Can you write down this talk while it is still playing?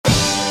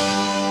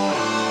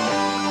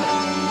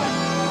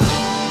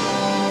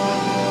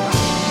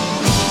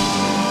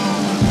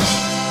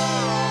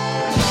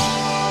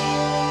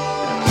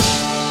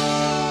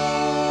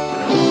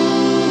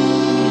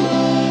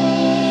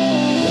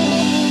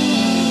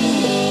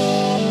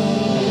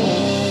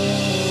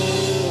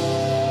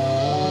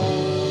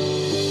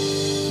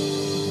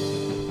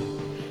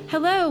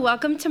Hello,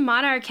 welcome to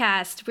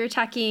Monarchast. We're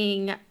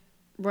talking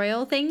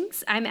royal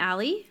things. I'm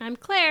Allie. I'm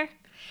Claire.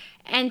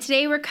 And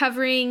today we're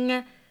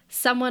covering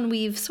someone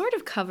we've sort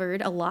of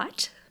covered a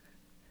lot.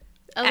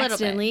 A little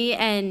accidentally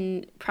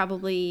and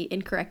probably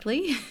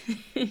incorrectly.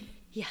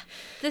 Yeah.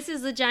 This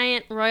is a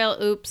giant royal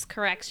oops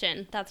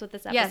correction. That's what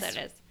this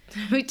episode is.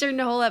 We turned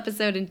the whole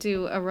episode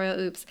into a royal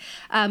oops.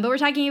 But we're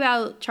talking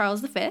about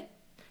Charles V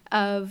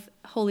of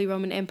Holy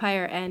Roman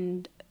Empire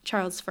and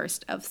Charles I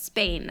of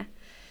Spain.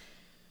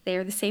 They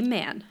are the same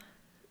man.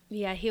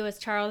 Yeah, he was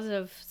Charles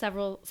of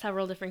several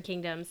different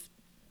kingdoms.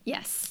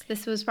 Yes,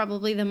 this was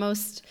probably the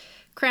most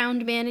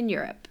crowned man in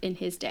Europe in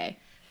his day.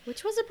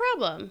 Which was a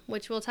problem,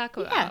 which we'll talk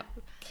about. Yeah.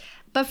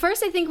 But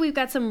first, I think we've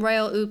got some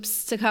royal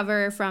oops to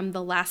cover from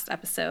the last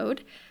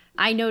episode.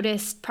 I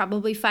noticed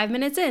probably 5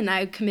 minutes in,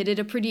 I committed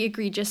a pretty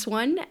egregious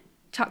one,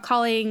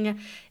 calling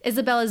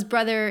Isabella's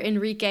brother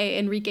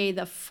Enrique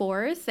the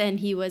Fourth, and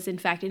he was in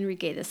fact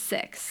Enrique the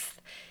Sixth.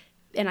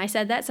 And I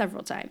said that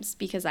several times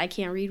because I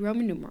can't read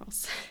Roman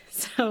numerals.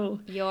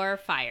 So you're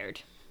fired.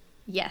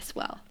 Yes,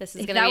 well, this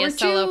is going to be a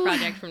solo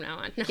project from now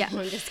on. No, yeah.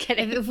 I'm just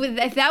kidding.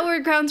 If that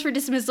were grounds for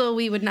dismissal,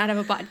 we would not have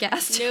a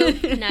podcast.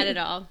 Nope, not at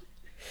all.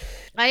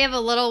 I have a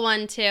little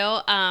one too.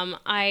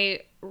 I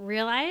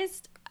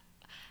realized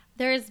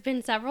there's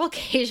been several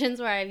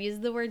occasions where I've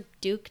used the word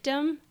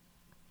dukedom.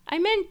 I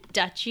meant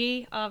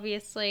duchy,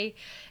 obviously,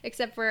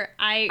 except for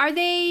Are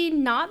they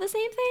not the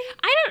same thing?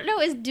 I don't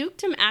know. Is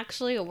dukedom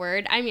actually a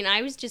word? I mean,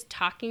 I was just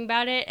talking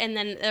about it, and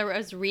then I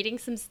was reading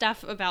some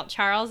stuff about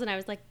Charles, and I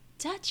was like,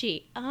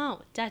 duchy.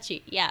 Oh,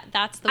 duchy. Yeah,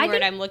 that's the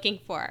word I'm looking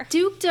for.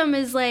 Dukedom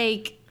is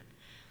like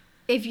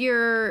if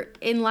you're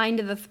in line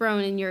to the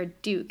throne and you're a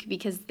duke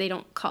because they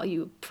don't call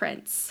you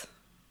prince.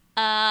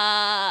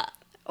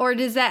 Or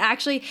does that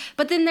actually?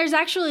 But then there's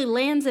actually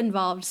lands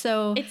involved.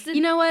 So you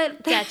know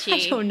what? Duchy.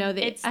 I don't know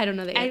the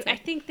answer. I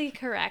think the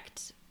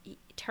correct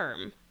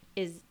term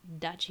is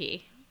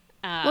duchy.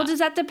 Well, does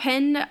that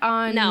depend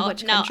on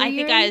which country I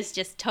think I was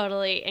just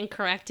totally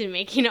incorrect in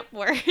making up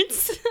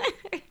words.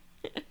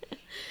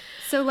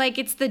 So, like,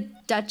 it's the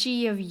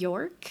Duchy of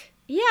York?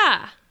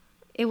 Yeah.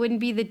 It wouldn't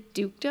be the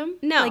dukedom?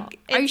 No. Like,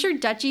 are you sure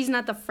duchy's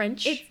not the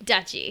French? It's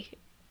duchy.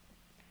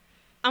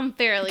 I'm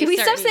fairly certain. Can we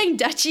certain. stop saying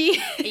duchy?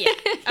 Yeah.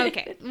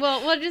 Okay.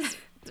 Well,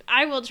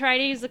 I will try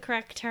to use the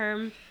correct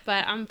term,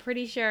 but I'm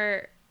pretty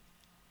sure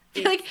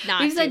it's like,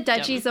 not we've said dukedom.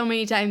 duchy so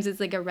many times,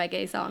 it's like a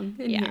reggae song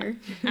in here.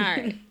 All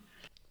right.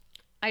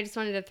 I just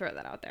wanted to throw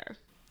that out there.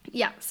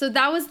 Yeah. So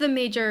that was the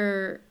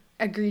major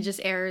egregious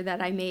error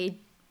that I made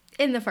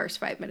in the first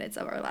 5 minutes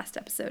of our last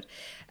episode.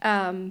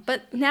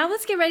 But now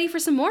let's get ready for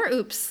some more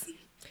oops.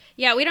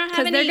 Yeah, we don't have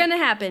any... Because they're going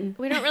to happen.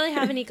 We don't really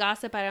have any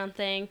gossip, I don't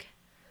think.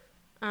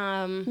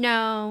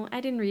 No, I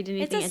didn't read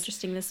anything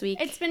interesting this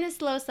week. It's been a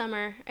slow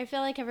summer. I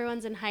feel like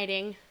everyone's in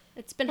hiding.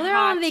 It's been hot. They're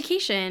all on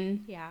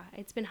vacation. Yeah,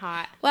 it's been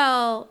hot.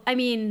 Well, I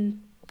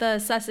mean, the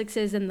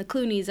Sussexes and the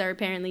Clooneys are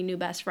apparently new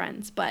best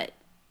friends, but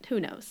who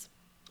knows?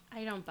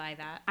 I don't buy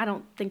that. I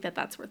don't think that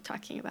that's worth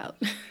talking about.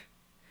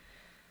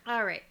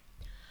 All right.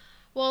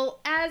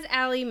 Well, as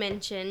Allie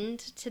mentioned,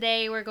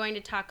 today we're going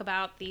to talk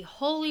about the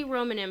Holy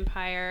Roman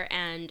Empire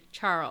and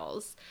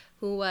Charles,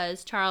 who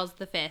was Charles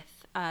V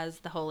as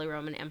the Holy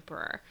Roman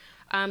Emperor.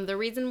 The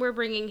reason we're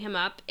bringing him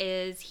up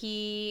is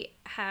he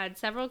had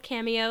several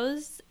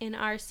cameos in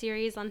our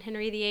series on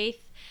Henry VIII.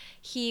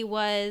 He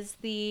was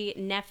the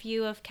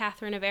nephew of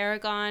Catherine of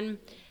Aragon,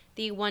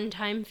 the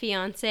one-time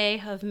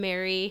fiancé of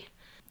Mary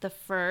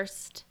I.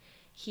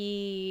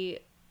 He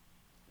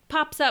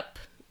pops up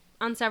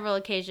on several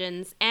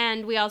occasions,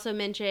 and we also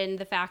mentioned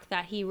the fact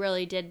that he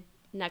really did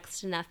next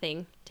to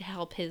nothing to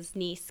help his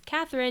niece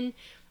Catherine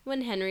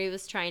when Henry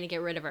was trying to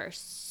get rid of her.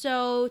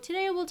 So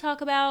today we'll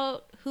talk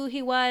about who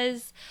he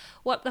was,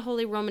 what the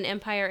Holy Roman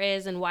Empire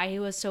is, and why he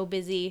was so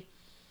busy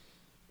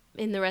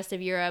in the rest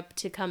of Europe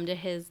to come to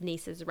his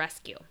niece's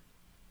rescue.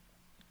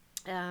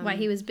 Why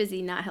he was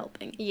busy not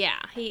helping. Yeah,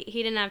 he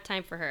didn't have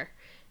time for her.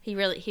 He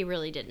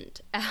really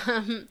didn't.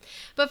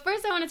 But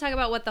first I want to talk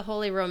about what the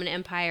Holy Roman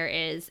Empire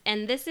is.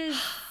 And this is...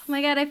 Oh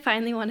my God, I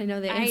finally want to know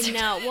the answer. I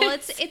know. Well,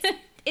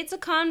 it's a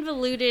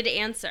convoluted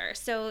answer.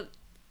 So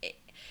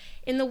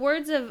in the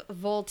words of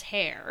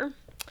Voltaire,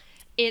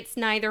 it's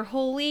neither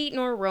holy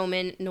nor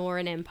Roman nor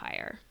an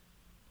empire.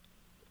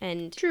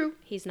 And true.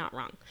 He's not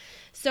wrong.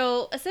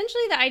 So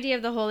essentially the idea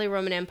of the Holy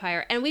Roman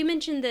Empire, and we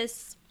mentioned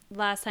this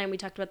last time, we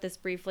talked about this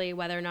briefly,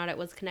 whether or not it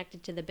was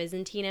connected to the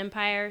Byzantine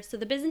Empire. So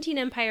the Byzantine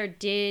Empire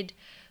did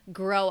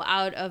grow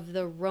out of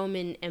the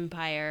Roman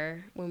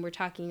Empire when we're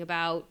talking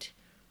about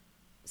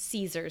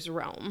Caesar's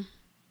Rome.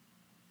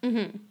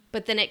 Mm-hmm.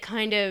 But then it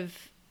kind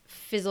of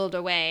fizzled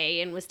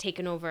away and was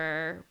taken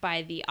over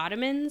by the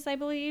Ottomans, I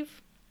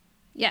believe.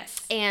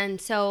 Yes. And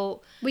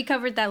so... we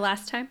covered that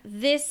last time.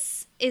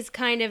 This is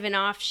kind of an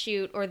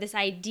offshoot, or this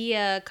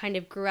idea kind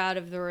of grew out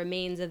of the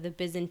remains of the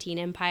Byzantine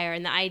Empire.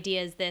 And the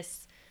idea is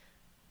this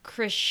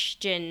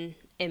Christian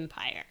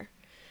empire.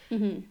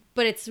 Mm-hmm.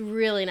 But it's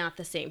really not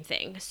the same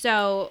thing.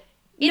 So...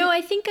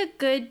 I think a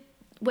good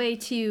way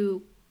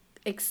to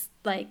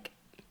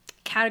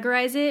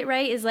categorize it,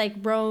 right, is like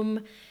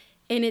Rome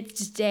in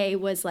its day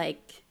was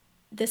like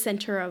the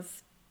center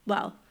of,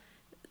 well,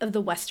 of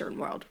the Western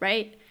world,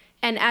 right?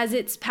 And as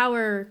its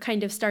power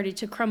kind of started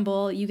to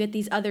crumble, you get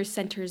these other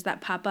centers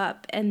that pop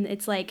up. And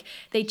it's like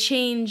they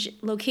change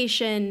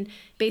location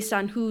based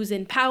on who's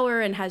in power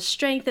and has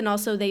strength. And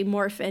also they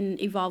morph and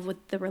evolve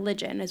with the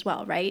religion as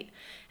well, right?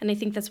 And I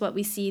think that's what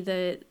we see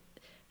the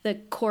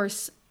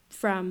course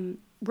from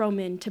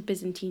Roman to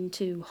Byzantine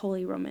to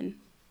Holy Roman.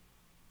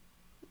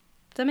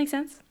 Does that make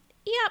sense?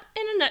 Yep,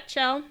 in a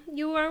nutshell.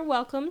 You are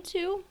welcome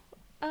to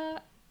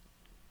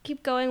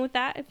keep going with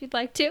that if you'd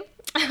like to.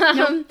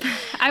 Nope.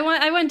 I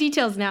want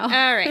details now.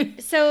 All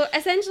right. So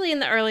essentially in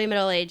the early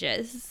Middle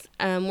Ages,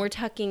 we're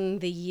talking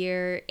the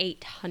year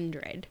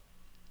 800.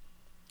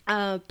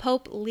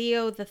 Pope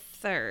Leo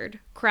III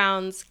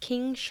crowns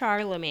King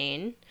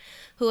Charlemagne,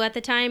 who at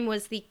the time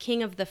was the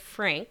king of the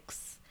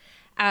Franks,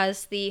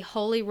 as the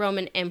Holy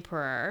Roman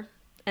Emperor.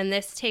 And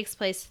this takes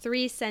place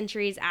 3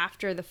 centuries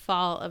after the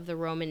fall of the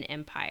Roman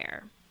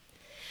Empire.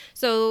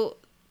 So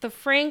the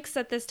Franks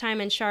at this time,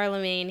 and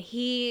Charlemagne,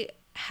 he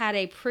had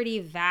a pretty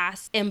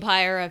vast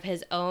empire of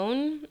his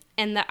own.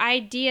 And the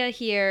idea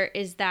here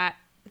is that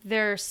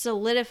they're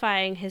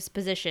solidifying his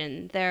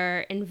position.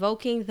 They're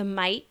invoking the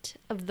might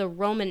of the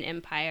Roman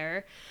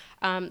Empire.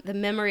 The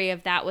memory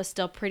of that was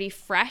still pretty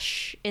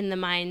fresh in the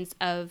minds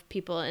of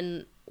people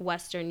in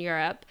Western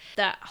Europe.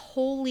 The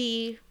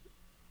holy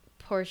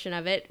portion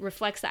of it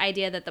reflects the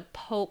idea that the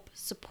Pope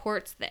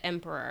supports the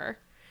emperor.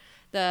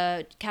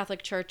 The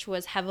Catholic Church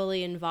was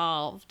heavily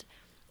involved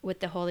with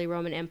the Holy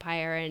Roman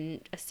Empire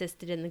and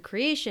assisted in the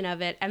creation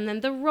of it. And then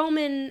the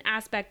Roman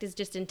aspect is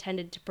just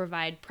intended to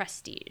provide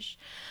prestige.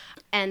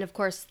 And of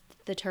course,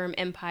 the term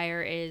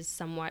empire is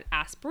somewhat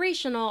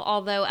aspirational,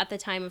 although at the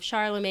time of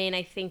Charlemagne,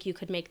 I think you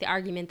could make the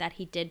argument that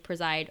he did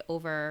preside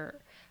over,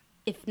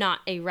 if not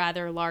a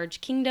rather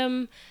large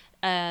kingdom,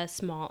 a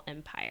small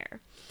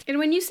empire. And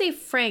when you say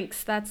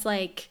Franks, that's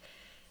like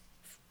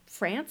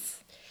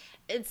France?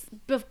 It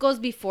goes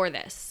before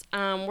this.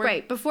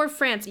 Right, before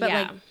France, but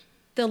yeah. like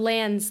the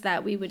lands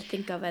that we would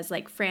think of as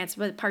like France,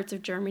 but parts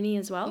of Germany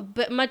as well?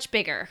 But much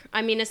bigger.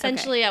 I mean,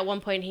 essentially at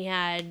one point he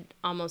had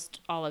almost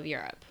all of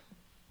Europe.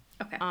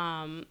 Okay.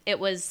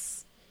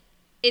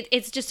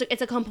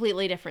 It's a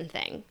completely different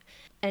thing.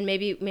 And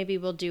maybe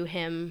we'll do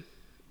him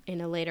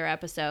in a later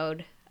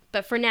episode.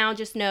 But for now,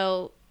 just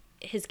know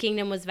his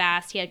kingdom was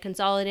vast. He had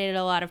consolidated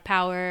a lot of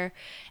power,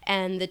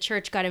 and the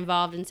church got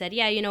involved and said,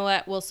 yeah, you know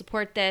what, we'll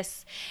support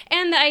this.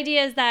 And the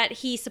idea is that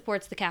he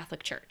supports the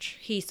Catholic Church.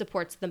 He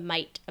supports the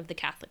might of the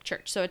Catholic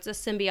Church. So it's a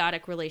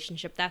symbiotic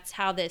relationship. That's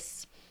how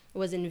this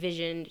was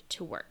envisioned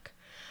to work.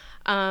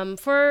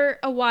 For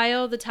a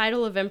while, the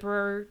title of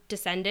emperor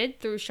descended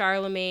through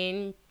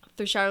Charlemagne's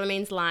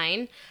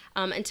line,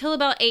 until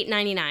about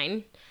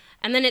 899.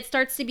 And then it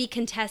starts to be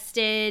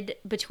contested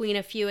between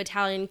a few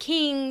Italian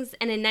kings.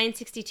 And in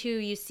 962,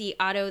 you see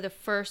Otto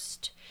I.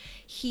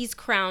 He's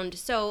crowned.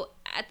 So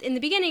in the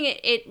beginning,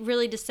 it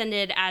really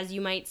descended as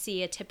you might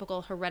see a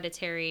typical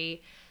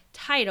hereditary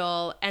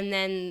title. And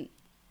then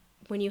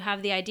when you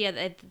have the idea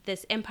that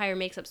this empire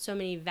makes up so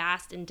many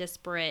vast and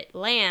disparate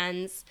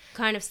lands,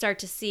 kind of start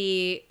to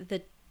see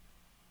the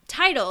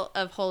title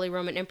of Holy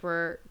Roman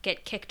Emperor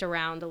get kicked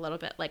around a little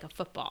bit like a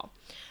football.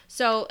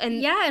 So,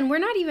 and we're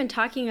not even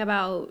talking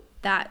about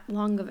that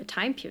long of a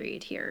time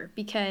period here,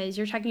 because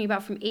you're talking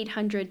about from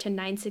 800 to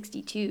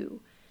 962.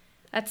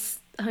 That's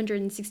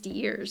 160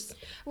 years.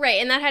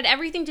 Right, and that had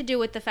everything to do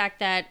with the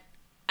fact that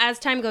as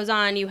time goes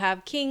on, you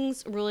have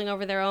kings ruling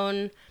over their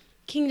own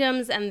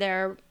kingdoms, and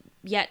they're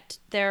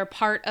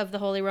part of the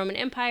Holy Roman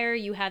Empire.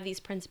 You have these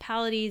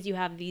principalities, you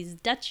have these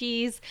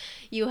duchies,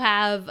 you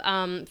have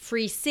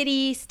free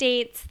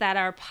city-states that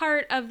are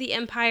part of the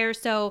empire.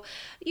 So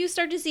you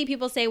start to see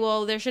people say,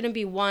 well, there shouldn't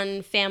be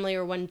one family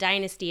or one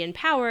dynasty in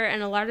power.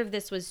 And a lot of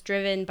this was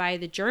driven by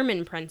the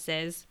German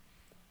princes.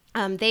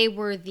 They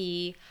were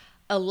the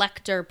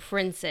elector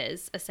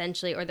princes,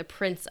 essentially, or the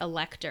prince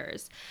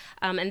electors.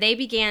 And they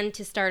began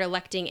to start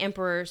electing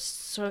emperors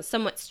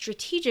somewhat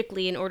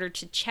strategically in order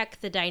to check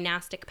the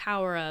dynastic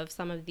power of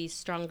some of these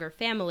stronger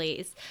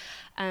families.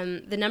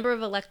 The number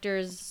of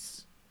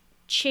electors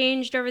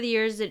changed over the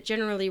years. It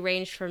generally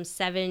ranged from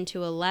 7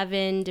 to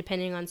 11,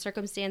 depending on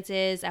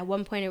circumstances. At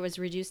one point, it was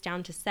reduced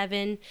down to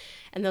 7,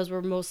 and those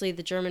were mostly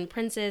the German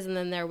princes, and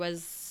then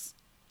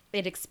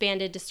it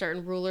expanded to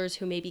certain rulers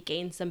who maybe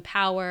gained some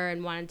power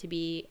and wanted to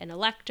be an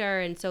elector.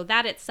 And so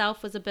that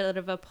itself was a bit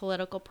of a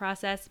political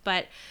process.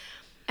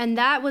 And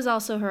that was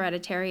also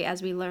hereditary,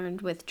 as we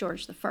learned with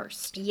George I.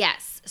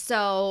 Yes.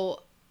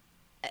 So,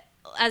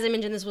 as I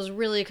mentioned, this was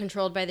really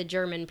controlled by the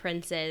German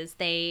princes.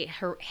 They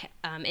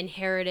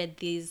inherited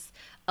these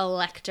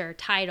elector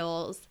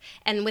titles.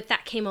 And with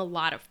that came a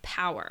lot of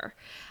power.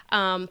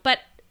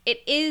 But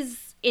it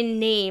is, in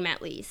name at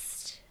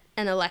least,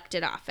 an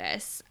elected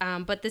office,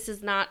 but this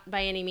is not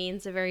by any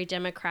means a very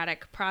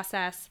democratic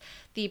process.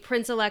 The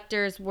prince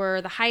electors were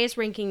the highest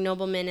ranking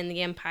noblemen in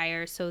the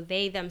empire, so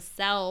they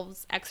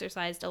themselves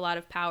exercised a lot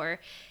of power.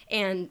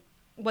 And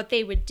what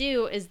they would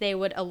do is they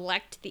would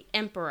elect the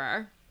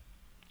emperor,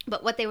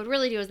 but what they would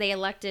really do is they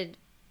elected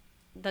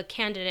the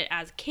candidate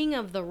as king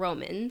of the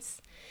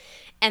Romans,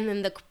 and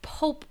then the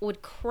Pope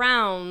would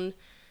crown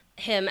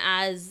him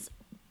as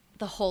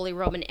the Holy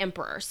Roman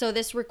Emperor. So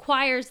this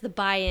requires the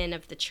buy-in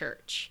of the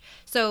church.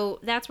 So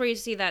that's where you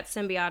see that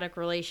symbiotic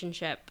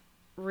relationship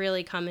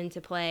really come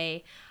into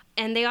play.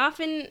 And they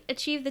often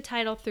achieve the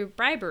title through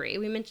bribery.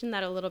 We mentioned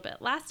that a little bit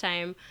last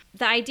time.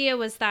 The idea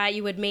was that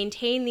you would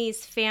maintain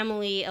these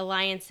family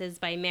alliances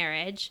by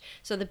marriage.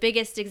 So the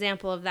biggest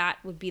example of that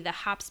would be the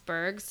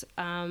Habsburgs.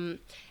 And,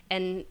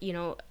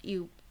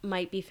 you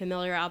might be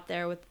familiar out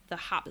there with the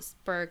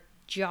Habsburg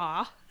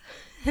jaw.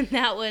 And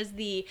that was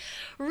the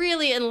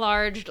really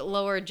enlarged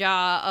lower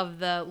jaw of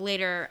the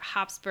later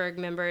Habsburg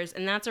members.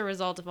 And that's a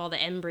result of all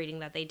the inbreeding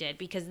that they did,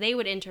 because they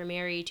would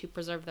intermarry to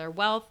preserve their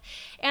wealth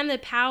and the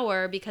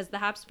power, because the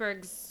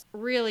Habsburgs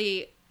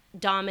really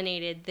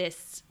dominated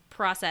this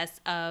process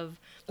of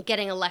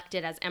getting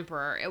elected as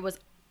emperor. It was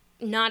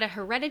not a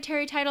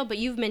hereditary title, but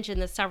you've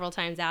mentioned this several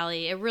times,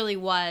 Allie. It really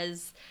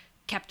was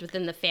kept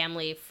within the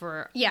family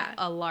for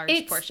a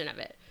large portion of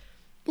it.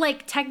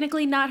 Like,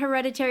 technically not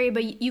hereditary,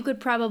 but you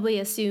could probably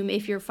assume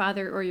if your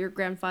father or your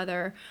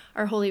grandfather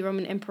are Holy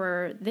Roman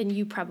Emperor, then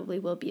you probably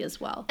will be as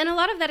well. And a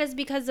lot of that is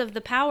because of the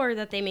power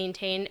that they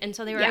maintained. And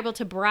so they were able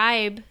to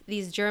bribe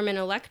these German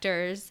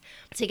electors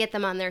to get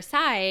them on their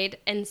side.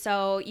 And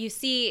so you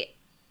see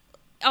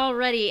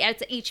already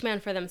it's each man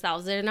for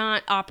themselves. They're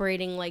not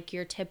operating like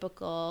your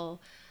typical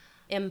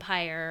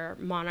empire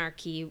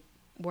monarchy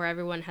where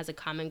everyone has a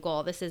common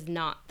goal. This is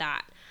not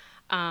that.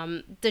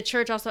 The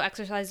church also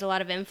exercised a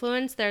lot of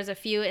influence. There's a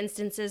few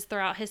instances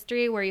throughout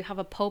history where you have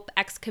a pope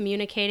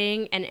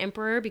excommunicating an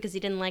emperor because he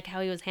didn't like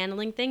how he was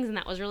handling things, and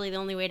that was really the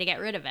only way to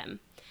get rid of him.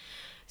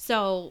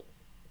 So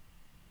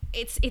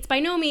it's by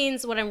no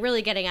means, what I'm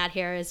really getting at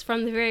here is,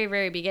 from the very,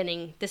 very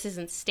beginning, this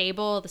isn't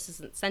stable, this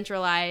isn't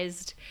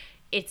centralized,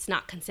 it's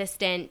not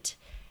consistent.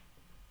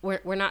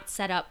 We're not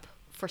set up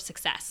for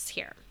success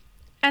here.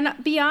 And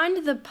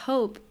beyond the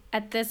Pope,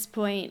 at this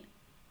point,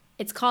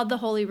 it's called the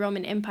Holy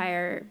Roman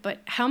Empire, but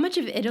how much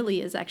of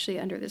Italy is actually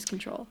under this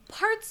control?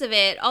 Parts of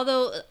it,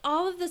 although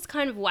all of this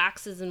kind of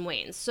waxes and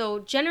wanes. So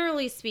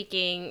generally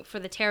speaking, for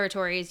the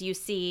territories, you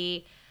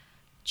see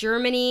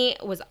Germany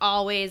was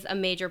always a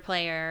major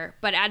player,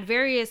 but at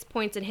various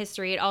points in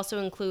history, it also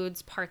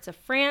includes parts of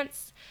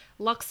France,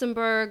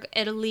 Luxembourg,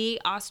 Italy,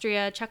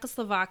 Austria,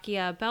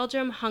 Czechoslovakia,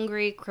 Belgium,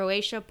 Hungary,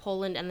 Croatia,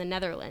 Poland, and the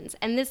Netherlands.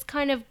 And this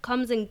kind of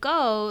comes and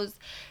goes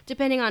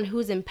depending on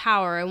who's in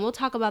power. And we'll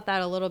talk about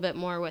that a little bit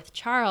more with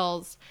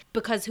Charles,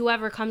 because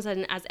whoever comes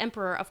in as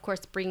emperor, of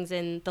course, brings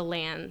in the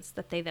lands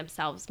that they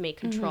themselves may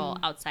control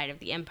outside of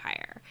the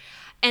empire.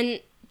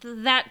 And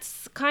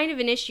that's kind of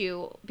an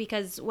issue,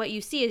 because what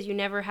you see is you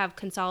never have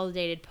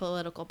consolidated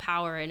political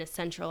power in a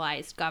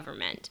centralized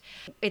government.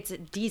 It's a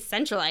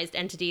decentralized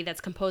entity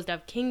that's composed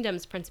of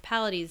kingdoms,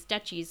 principalities,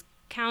 duchies,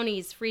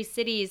 counties, free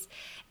cities.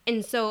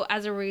 And so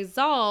as a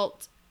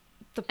result...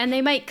 And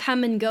they might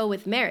come and go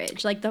with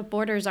marriage. Like, the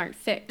borders aren't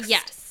fixed.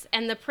 Yes.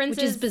 And the princes...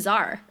 Which is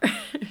bizarre.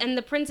 And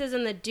the princes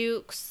and the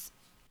dukes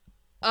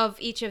of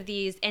each of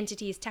these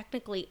entities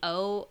technically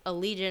owe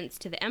allegiance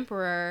to the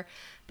emperor,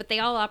 but they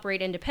all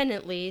operate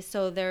independently,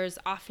 so there's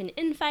often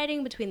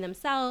infighting between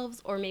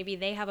themselves, or maybe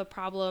they have a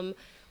problem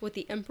with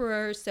the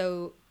emperor,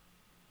 so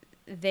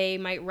they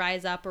might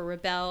rise up or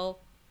rebel,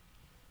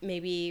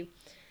 maybe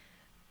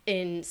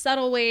in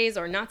subtle ways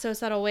or not so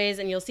subtle ways,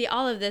 and you'll see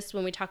all of this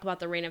when we talk about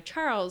the reign of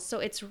Charles. So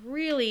it's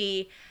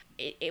really...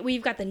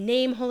 we've got the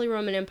name Holy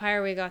Roman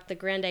Empire, we got the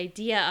grand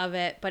idea of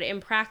it, but in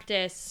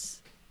practice...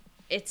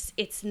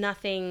 It's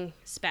nothing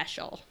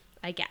special,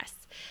 I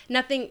guess.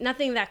 Nothing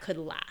that could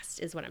last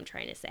is what I'm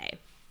trying to say.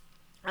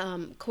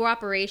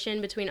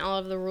 Cooperation between all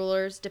of the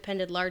rulers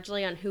depended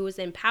largely on who was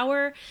in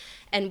power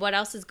and what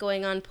else is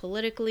going on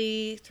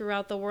politically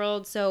throughout the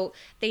world. So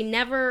they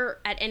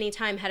never at any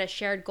time had a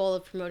shared goal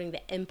of promoting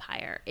the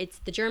empire. It's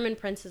the German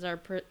princes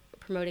are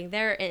promoting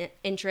their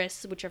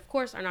interests, which of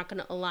course are not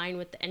going to align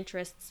with the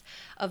interests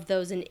of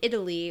those in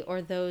Italy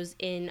or those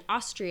in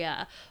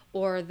Austria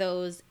or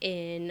those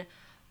in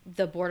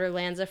the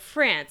borderlands of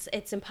France.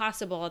 It's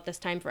impossible at this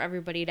time for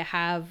everybody to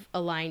have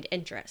aligned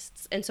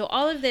interests. And so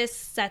all of this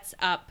sets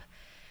up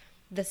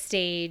the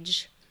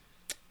stage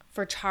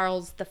for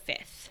Charles V.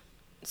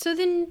 So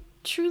then,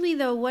 truly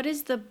though, what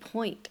is the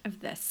point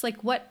of this?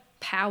 Like, what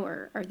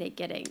power are they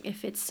getting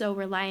if it's so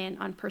reliant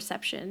on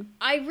perception?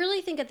 I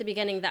really think at the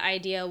beginning the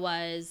idea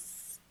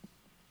was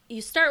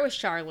you start with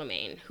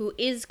Charlemagne, who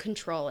is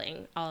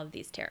controlling all of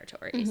these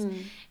territories.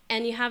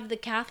 And you have the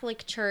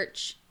Catholic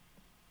Church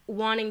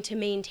wanting to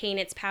maintain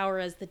its power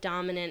as the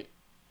dominant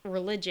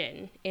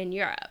religion in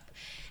Europe.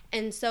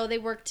 And so they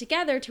work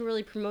together to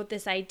really promote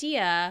this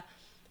idea.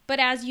 But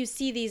as you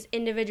see these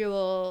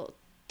individual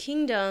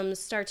kingdoms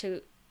start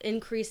to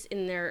increase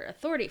in their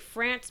authority,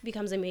 France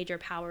becomes a major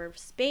power,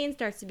 Spain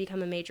starts to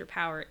become a major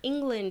power,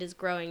 England is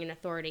growing in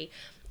authority,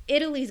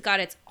 Italy's got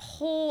a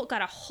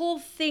whole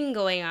thing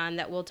going on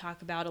that we'll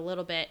talk about a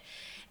little bit.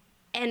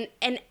 And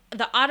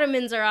the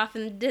Ottomans are off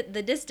in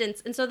the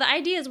distance. And so the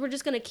idea is we're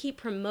just going to keep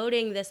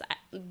promoting this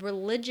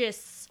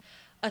religious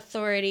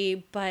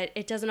authority, but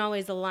it doesn't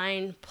always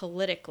align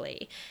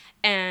politically.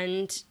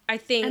 And I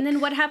think... And then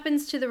what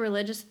happens to the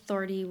religious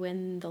authority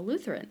when the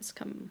Lutherans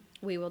come?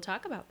 We will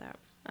talk about that.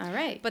 All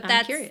right. But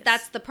I'm curious.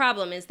 that's the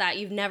problem, is that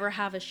you never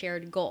have a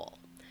shared goal.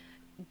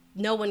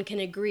 No one can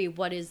agree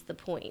what is the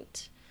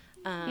point.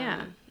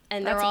 Yeah.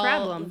 And that's they're all a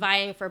problem.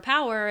 vying for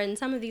power, and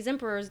some of these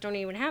emperors don't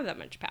even have that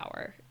much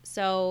power.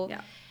 So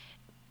Yeah.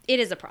 it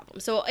is a problem.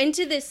 So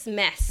into this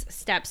mess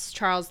steps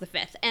Charles V,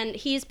 and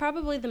he's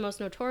probably the most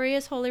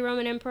notorious Holy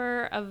Roman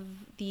Emperor of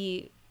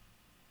the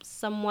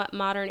somewhat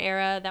modern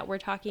era that we're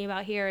talking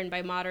about here. And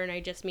by modern,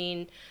 I just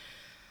mean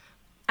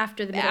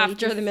After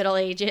the Middle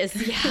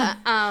Ages. Yeah.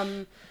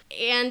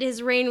 And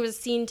his reign was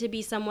seen to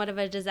be somewhat of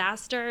a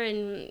disaster,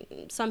 and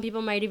some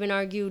people might even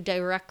argue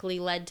directly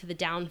led to the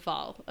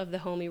downfall of the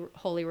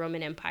Holy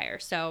Roman Empire.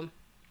 So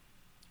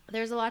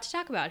there's a lot to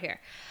talk about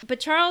here. But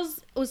Charles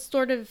was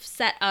sort of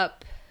set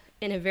up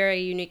in a very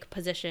unique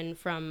position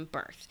from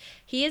birth.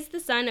 He is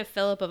the son of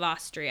Philip of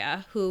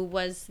Austria, who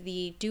was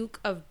the Duke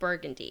of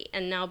Burgundy.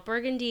 And now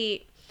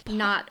Burgundy...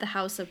 Not the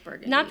House of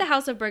Burgundy. Not the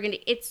House of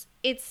Burgundy. It's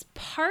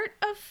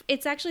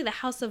actually the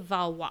House of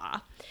Valois.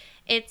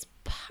 It's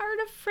part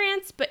of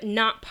France, but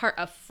not part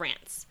of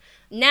France.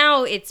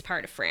 Now it's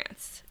part of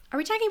France. Are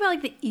we talking about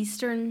like the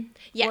eastern border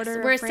Yes, we're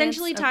of France?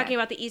 essentially talking Okay.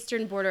 about the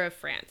eastern border of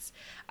France.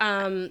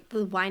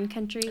 The wine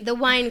country? The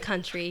wine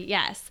country,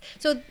 yes.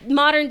 So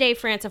modern day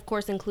France, of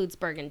course, includes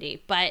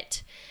Burgundy,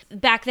 but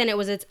back then it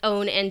was its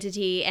own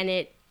entity, and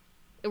it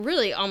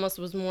really almost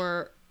was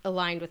more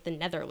aligned with the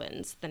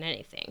Netherlands than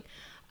anything.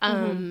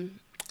 I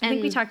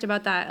think we talked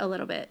about that a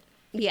little bit.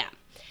 Yeah.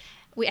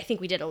 I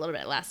think we did a little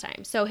bit last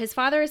time. So his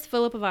father is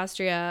Philip of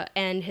Austria,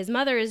 and his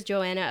mother is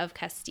Joanna of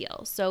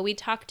Castile. So we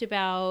talked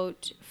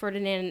about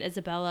Ferdinand and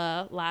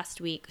Isabella last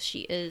week.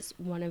 She is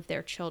one of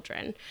their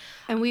children.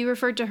 And we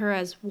referred to her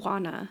as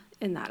Juana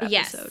in that episode.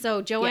 Yes.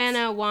 So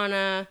Joanna,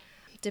 Juana,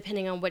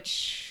 depending on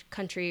which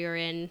country you're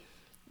in.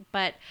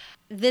 But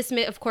this,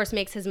 of course,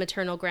 makes his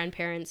maternal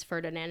grandparents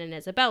Ferdinand and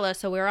Isabella.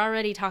 So we're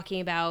already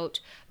talking about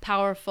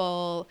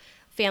powerful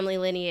family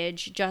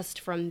lineage just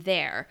from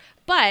there.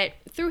 But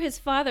through his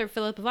father,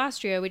 Philip of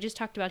Austria, we just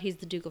talked about he's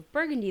the Duke of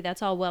Burgundy.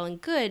 That's all well and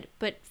good.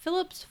 But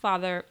Philip's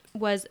father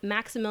was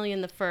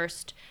Maximilian I,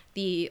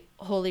 the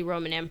Holy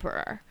Roman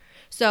Emperor.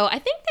 So I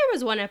think there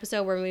was one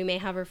episode where we may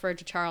have referred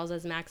to Charles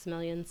as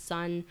Maximilian's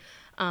son,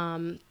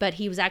 but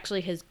he was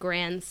actually his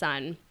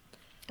grandson.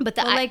 But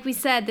like we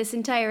said, this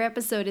entire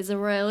episode is a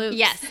royal oops.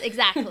 Yes,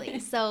 exactly.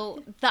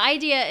 So the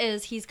idea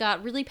is he's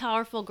got really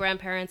powerful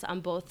grandparents on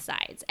both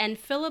sides. And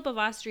Philip of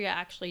Austria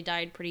actually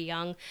died pretty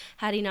young.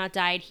 Had he not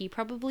died, he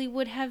probably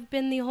would have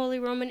been the Holy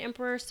Roman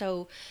Emperor.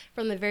 So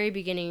from the very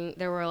beginning,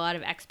 there were a lot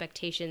of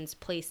expectations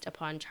placed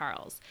upon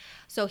Charles.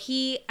 So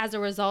he, as a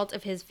result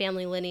of his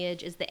family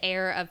lineage, is the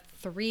heir of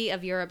 3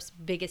 of Europe's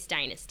biggest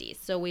dynasties.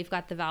 So we've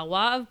got the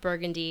Valois of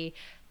Burgundy,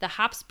 the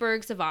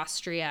Habsburgs of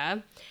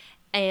Austria,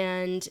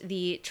 and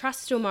the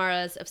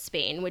Trastomaras of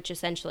Spain, which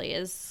essentially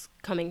is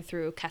coming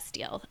through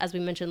Castile. As we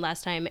mentioned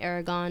last time,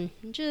 Aragon,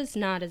 just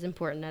not as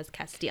important as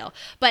Castile.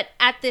 But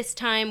at this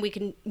time, we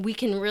can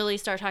really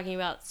start talking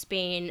about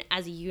Spain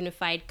as a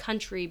unified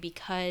country,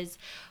 because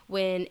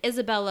when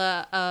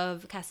Isabella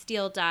of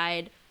Castile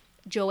died,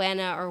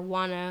 Joanna or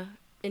Juana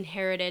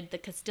inherited the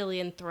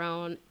Castilian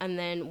throne, and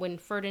then when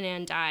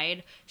Ferdinand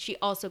died, she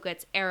also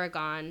gets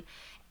Aragon.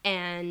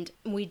 And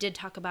we did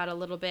talk about a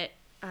little bit,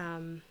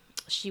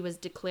 she was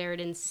declared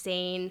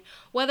insane.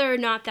 Whether or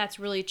not that's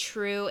really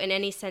true in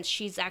any sense,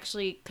 she's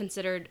actually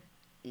considered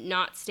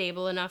not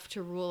stable enough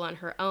to rule on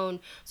her own.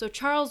 So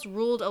Charles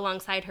ruled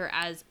alongside her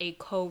as a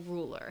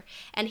co-ruler.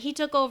 And he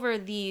took over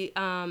the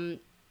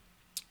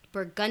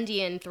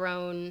Burgundian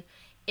throne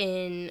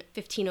in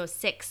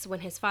 1506 when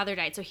his father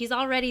died. So he's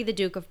already the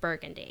Duke of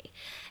Burgundy.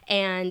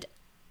 And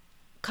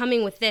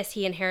coming with this,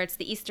 he inherits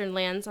the eastern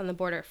lands on the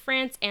border of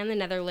France and the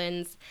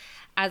Netherlands.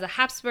 As a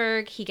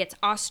Habsburg, he gets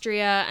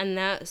Austria and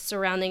the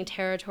surrounding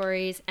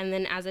territories. And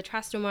then as a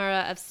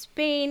Trastomara of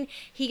Spain,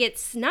 he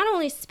gets not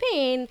only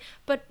Spain,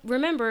 but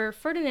remember,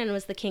 Ferdinand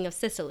was the king of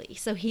Sicily.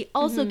 So he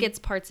also gets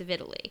parts of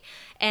Italy.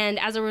 And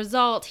as a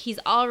result, he's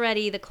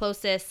already the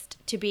closest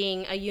to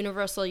being a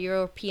universal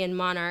European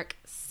monarch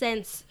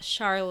since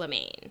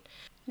Charlemagne.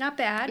 Not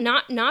bad.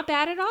 Not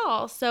bad at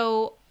all.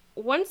 So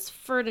once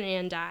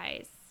Ferdinand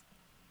dies,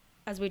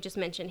 as we just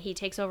mentioned, he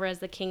takes over as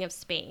the King of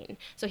Spain.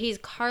 So he's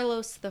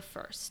Carlos I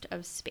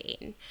of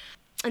Spain.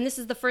 And this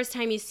is the first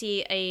time you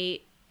see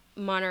a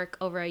monarch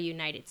over a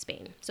united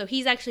Spain. So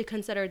he's actually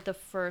considered the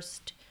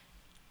first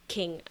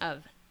king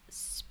of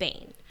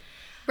Spain.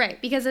 Right,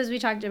 because as we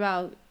talked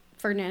about,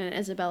 Ferdinand and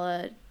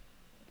Isabella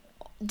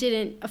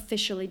didn't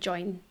officially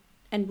join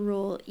and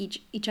rule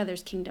each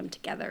other's kingdom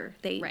together.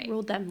 They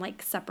ruled them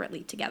like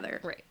separately together.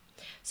 Right.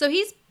 So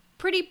he's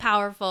pretty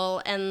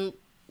powerful, and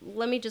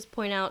let me just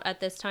point out at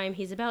this time,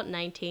 he's about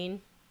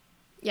 19.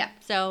 Yeah.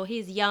 So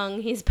he's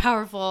young, he's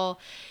powerful.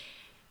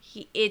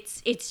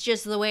 it's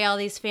just the way all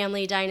these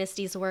family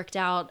dynasties worked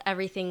out.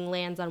 Everything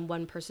lands on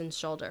one person's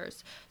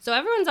shoulders. So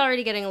everyone's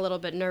already getting a little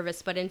bit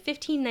nervous. But in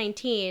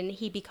 1519,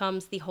 he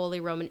becomes the Holy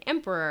Roman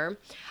Emperor,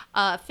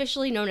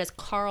 officially known as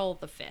Karl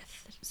V.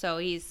 So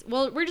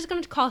we're just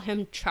going to call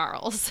him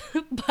Charles.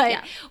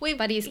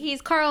 But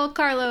he's Carl,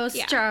 Carlos,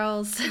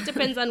 Charles. It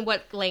depends on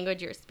what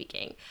language you're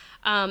speaking.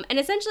 And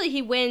essentially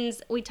he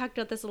wins. We talked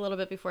about this a little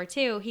bit before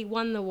too. He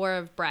won the War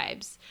of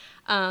Bribes.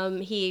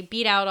 He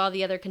beat out all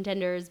the other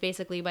contenders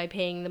basically by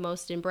paying the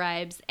most in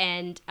bribes.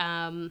 And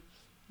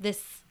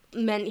this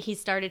meant he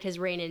started his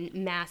reign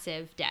in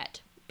massive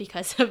debt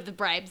because of the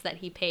bribes that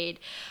he paid.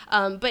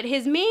 But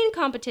his main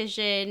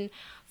competition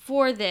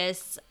for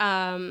this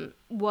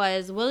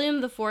was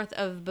William IV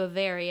of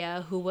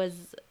Bavaria, who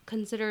was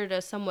considered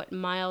a somewhat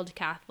mild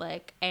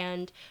Catholic,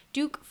 and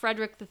Duke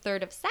Frederick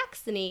III of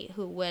Saxony,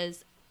 who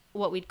was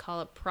what we'd call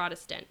a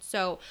Protestant.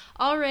 So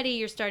already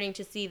you're starting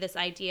to see this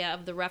idea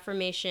of the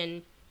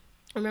Reformation.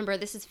 Remember,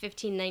 this is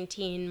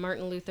 1519.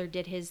 Martin Luther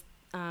did his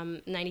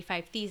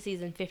 95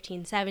 Theses in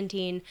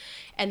 1517,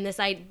 and this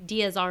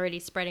idea is already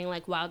spreading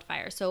like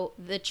wildfire. So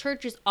the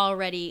church is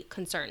already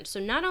concerned.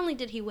 So not only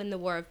did he win the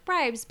War of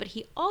Bribes, but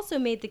he also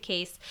made the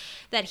case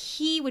that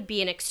he would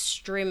be an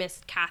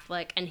extremist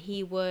Catholic and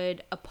he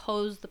would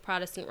oppose the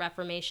Protestant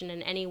Reformation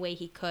in any way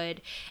he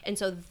could. And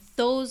so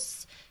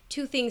those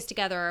two things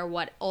together are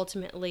what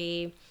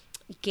ultimately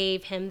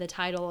gave him the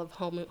title of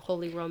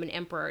Holy Roman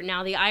Emperor.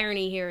 Now, the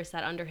irony here is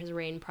that under his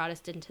reign,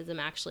 Protestantism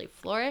actually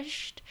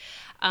flourished.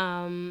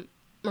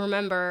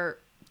 Remember,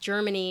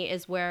 Germany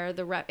is where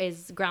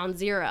is ground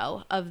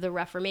zero of the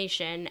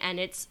Reformation, and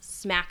it's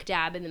smack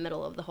dab in the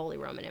middle of the Holy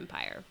Roman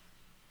Empire.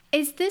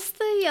 Is this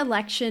the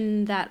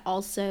election that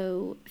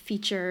also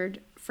featured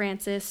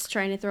Francis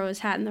trying to throw his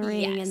hat in the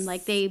ring? Yes. And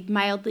like they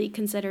mildly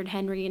considered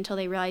Henry until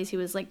they realized he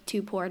was like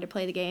too poor to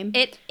play the game?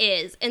 It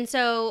is. And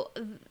so...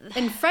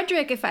 And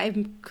Frederick, if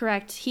I'm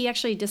correct, he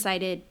actually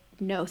decided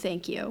no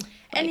thank you.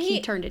 And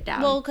he turned it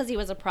down. Well, because he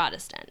was a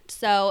Protestant.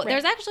 So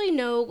there's actually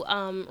no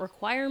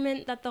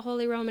requirement that the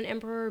Holy Roman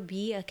Emperor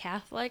be a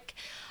Catholic,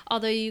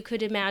 although you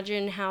could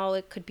imagine how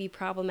it could be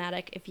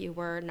problematic if you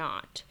were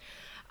not.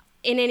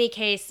 In any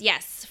case,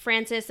 yes,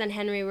 Francis and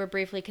Henry were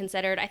briefly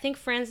considered. I think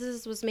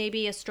Francis was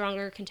maybe a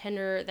stronger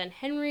contender than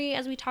Henry,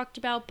 as we talked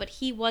about, but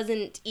he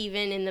wasn't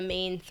even in the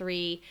main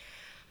three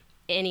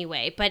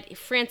anyway. But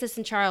Francis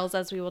and Charles,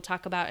 as we will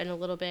talk about in a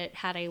little bit,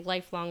 had a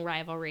lifelong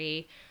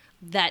rivalry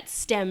that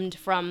stemmed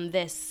from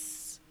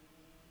this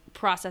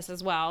process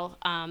as well,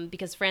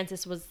 because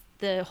Francis was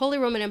the Holy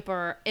Roman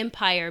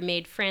Empire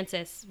made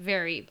Francis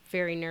very,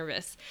 very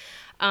nervous.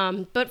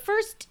 But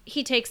first,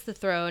 he takes the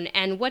throne,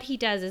 and what he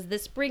does is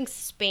this brings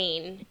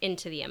Spain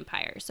into the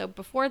empire. So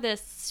before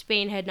this,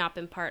 Spain had not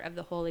been part of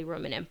the Holy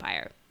Roman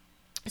Empire.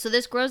 So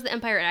this grows the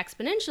empire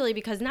exponentially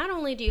because not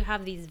only do you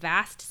have these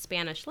vast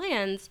Spanish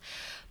lands,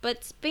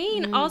 but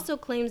Spain also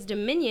claims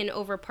dominion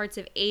over parts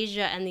of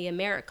Asia and the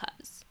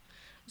Americas.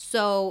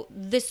 So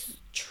this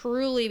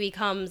truly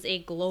becomes a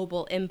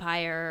global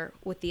empire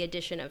with the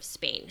addition of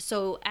Spain.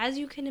 So as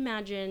you can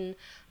imagine,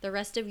 the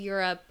rest of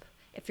Europe,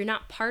 if you're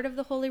not part of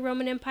the Holy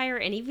Roman Empire,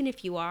 and even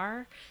if you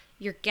are,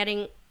 you're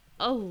getting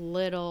a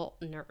little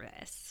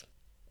nervous.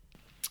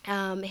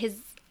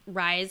 His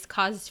rise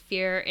caused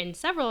fear in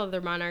several other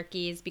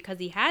monarchies because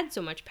he had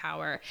so much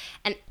power.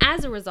 And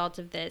as a result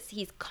of this,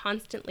 he's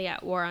constantly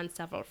at war on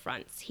several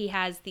fronts. He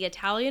has the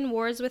Italian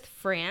wars with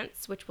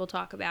France, which we'll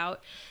talk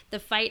about, the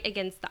fight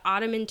against the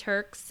Ottoman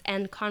Turks,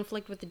 and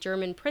conflict with the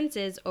German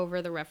princes over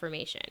the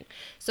Reformation.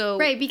 So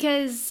right,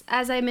 because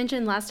as I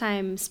mentioned last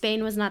time,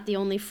 Spain was not the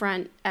only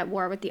front at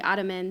war with the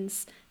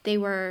Ottomans. They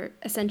were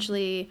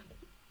essentially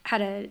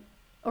had a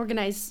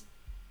organized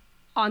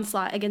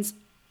onslaught against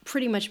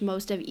pretty much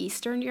most of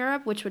Eastern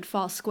Europe, which would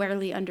fall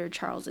squarely under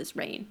Charles's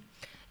reign.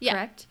 Yeah.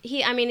 Correct?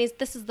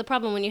 This is the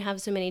problem when you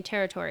have so many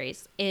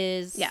territories,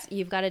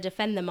 you've got to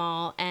defend them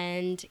all,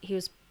 and he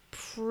was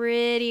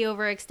pretty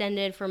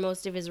overextended for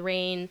most of his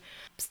reign,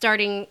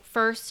 starting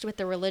first with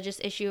the religious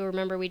issue.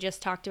 Remember, we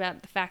just talked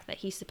about the fact that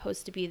he's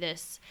supposed to be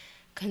this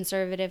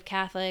conservative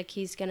Catholic.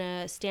 He's going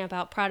to stamp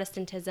out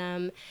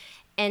Protestantism,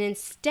 and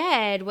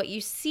instead what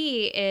you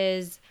see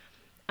is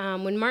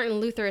when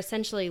Martin Luther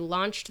essentially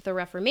launched the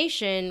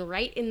Reformation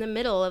right in the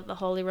middle of the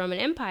Holy Roman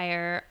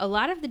Empire, a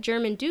lot of the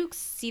German dukes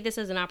see this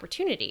as an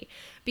opportunity,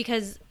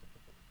 because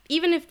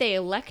even if they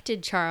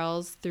elected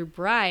Charles through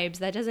bribes,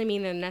 that doesn't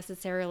mean they're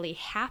necessarily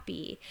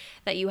happy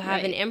that you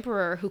have an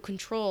emperor who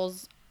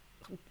controls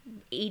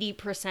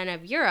 80%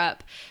 of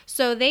Europe.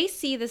 So they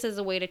see this as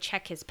a way to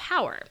check his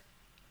power.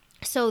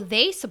 So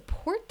they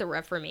support the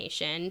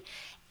Reformation,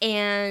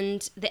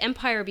 and the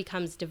empire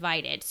becomes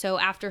divided. So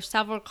after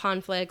several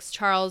conflicts,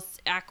 Charles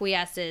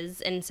acquiesces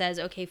and says,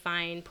 okay,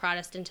 fine,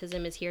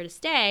 Protestantism is here to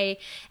stay.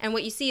 And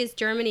what you see is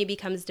Germany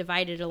becomes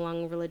divided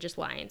along religious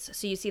lines.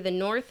 So you see the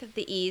north,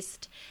 the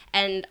east,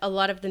 and a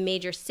lot of the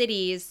major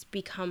cities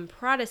become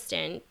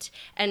Protestant.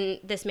 And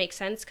this makes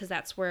sense because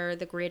that's where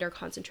the greater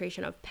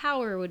concentration of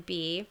power would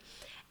be.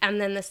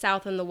 And then the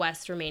south and the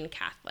west remain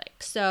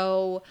Catholic.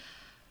 So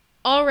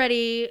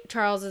already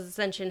Charles's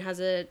ascension has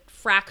a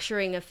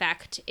fracturing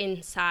effect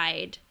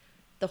inside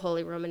the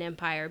Holy Roman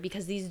Empire,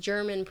 because these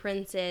German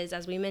princes,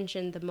 as we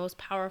mentioned, the most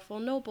powerful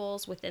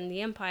nobles within the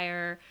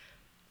empire,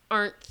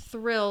 aren't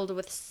thrilled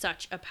with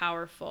such a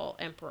powerful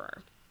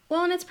emperor.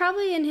 Well, and it's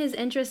probably in his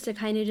interest to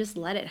kind of just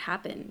let it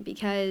happen,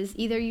 because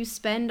either you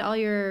spend all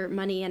your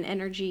money and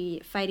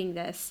energy fighting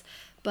this,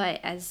 but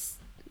as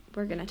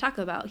we're going to talk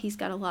about, he's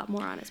got a lot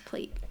more on his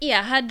plate.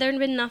 Yeah, had there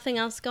been nothing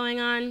else going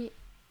on,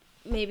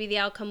 maybe the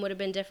outcome would have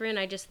been different.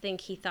 I just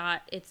think he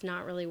thought it's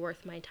not really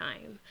worth my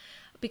time.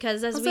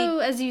 Because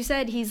as you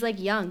said, he's like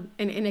young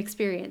and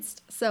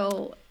inexperienced.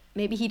 So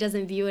maybe he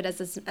doesn't view it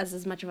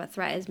as much of a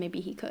threat as maybe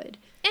he could.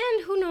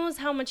 And who knows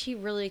how much he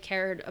really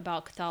cared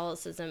about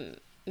Catholicism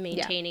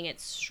maintaining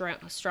its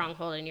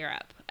stronghold in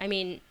Europe. I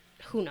mean,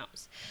 who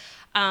knows?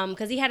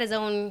 Because he had his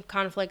own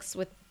conflicts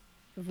with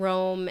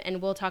Rome,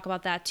 and we'll talk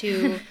about that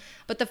too.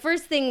 But the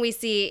first thing we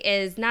see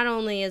is not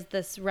only is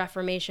this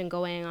Reformation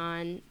going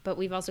on, but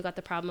we've also got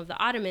the problem of the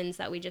Ottomans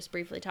that we just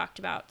briefly talked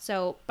about.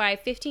 So by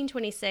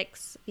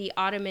 1526, the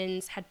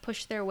Ottomans had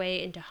pushed their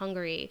way into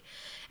Hungary.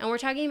 And we're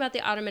talking about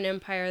the Ottoman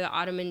Empire, the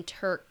Ottoman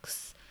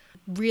Turks,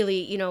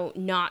 really,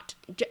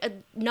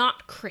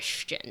 not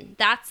Christian.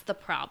 That's the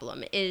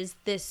problem, is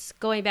this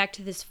going back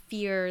to this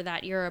fear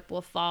that Europe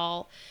will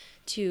fall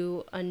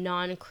to a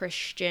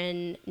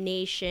non-Christian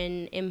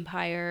nation,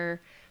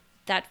 empire.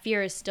 That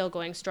fear is still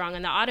going strong,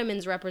 and the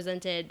Ottomans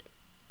represented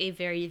a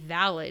very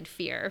valid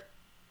fear.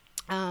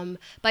 By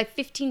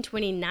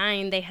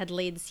 1529, they had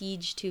laid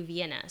siege to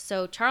Vienna.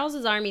 So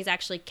Charles's armies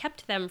actually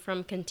kept them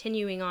from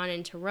continuing on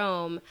into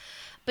Rome,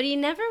 but he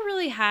never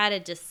really had a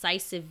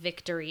decisive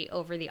victory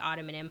over the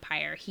Ottoman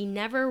Empire. He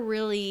never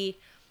really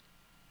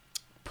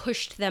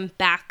pushed them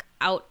back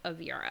out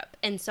of Europe.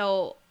 And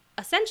so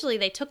essentially,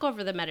 they took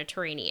over the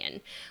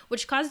Mediterranean,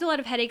 which caused a lot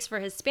of headaches for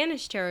his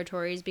Spanish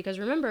territories, because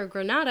remember,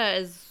 Granada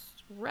is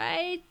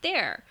right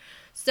there.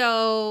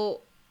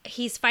 So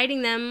he's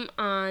fighting them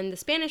on the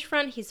Spanish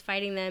front. He's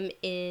fighting them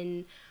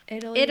in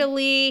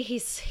Italy.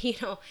 He's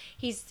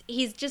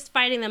just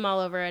fighting them all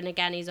over, and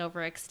again, he's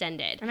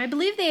overextended. And I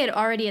believe they had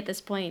already, at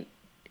this point,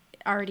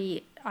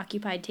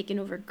 taken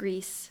over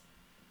Greece.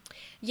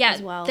 Yeah,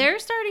 as well. They're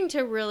starting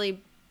to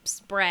really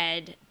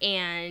spread,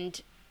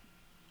 and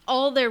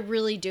all they're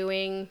really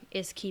doing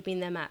is keeping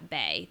them at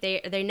bay.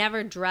 They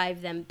never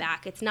drive them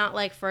back. It's not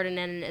like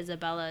Ferdinand and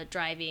Isabella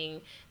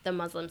driving the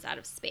Muslims out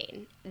of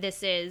Spain.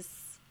 This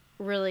is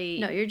really...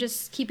 No, you're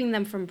just keeping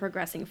them from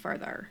progressing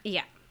further.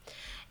 Yeah.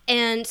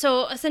 And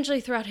so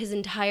essentially throughout his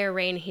entire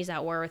reign, he's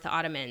at war with the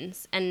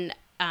Ottomans. And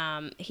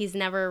he's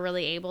never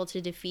really able to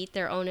defeat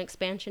their own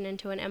expansion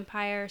into an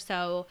empire.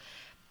 So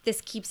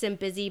this keeps him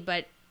busy,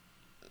 but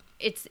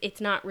it's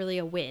not really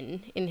a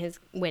win in his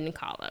win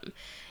column.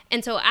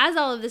 And so as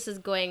all of this is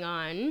going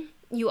on,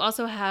 you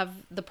also have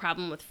the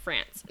problem with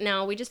France.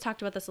 Now, we just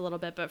talked about this a little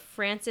bit, but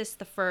Francis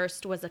I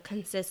was a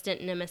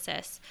consistent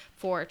nemesis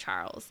for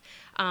Charles.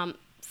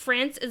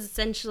 France is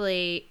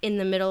essentially in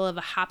the middle of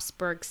a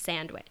Habsburg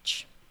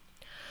sandwich.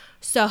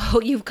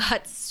 So you've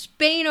got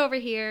Spain over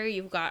here,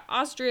 you've got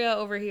Austria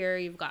over here,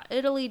 you've got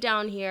Italy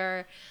down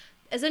here.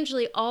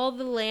 Essentially, all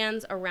the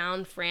lands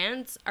around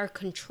France are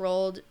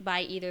controlled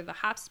by either the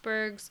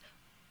Habsburgs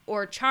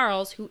or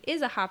Charles, who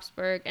is a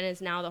Habsburg and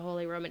is now the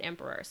Holy Roman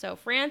Emperor. So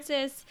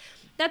Francis,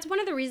 that's one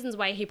of the reasons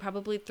why he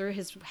probably threw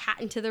his hat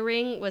into the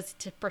ring, was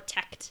to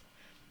protect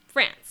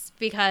France,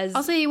 because...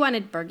 Also, he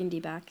wanted Burgundy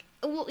back.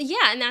 Well,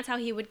 yeah, and that's how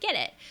he would get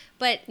it.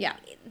 But yeah,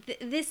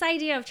 this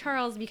idea of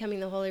Charles becoming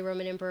the Holy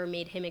Roman Emperor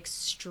made him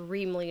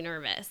extremely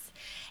nervous.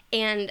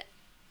 And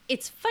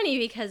it's funny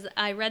because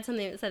I read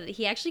something that said that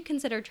he actually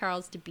considered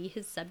Charles to be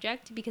his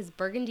subject because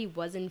Burgundy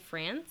was in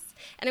France,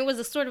 and it was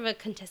a sort of a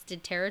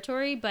contested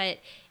territory, but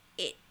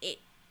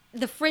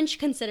the French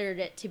considered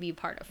it to be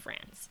part of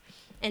France.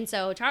 And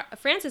so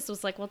Francis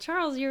was like, well,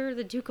 Charles, you're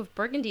the Duke of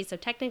Burgundy, so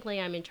technically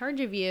I'm in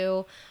charge of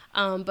you.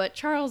 But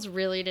Charles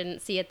really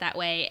didn't see it that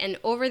way. And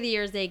over the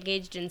years, they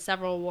engaged in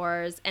several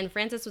wars, and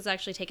Francis was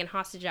actually taken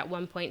hostage at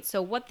one point.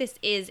 So what this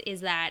is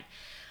that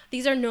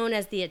these are known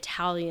as the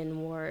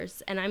Italian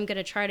Wars. And I'm going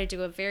to try to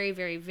do a very,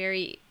 very,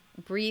 very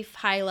brief,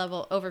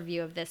 high-level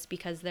overview of this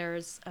because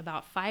there's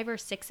about 5 or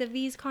 6 of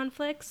these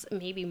conflicts,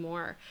 maybe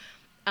more,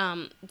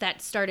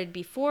 that started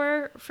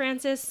before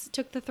Francis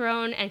took the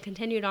throne and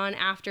continued on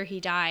after he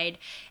died,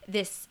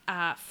 this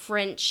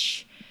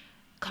French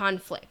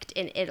conflict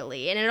in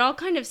Italy. And it all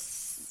kind of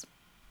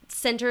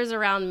centers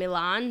around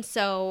Milan.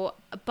 So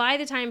by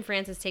the time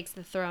Francis takes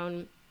the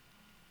throne,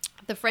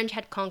 the French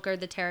had conquered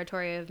the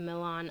territory of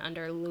Milan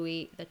under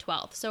Louis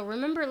XII. So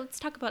remember, let's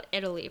talk about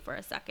Italy for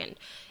a second.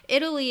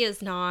 Italy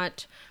is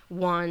not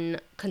one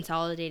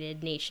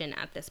consolidated nation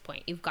at this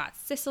point. You've got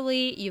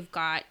Sicily, you've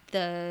got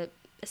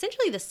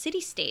essentially the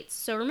city-states.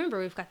 So remember,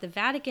 we've got the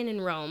Vatican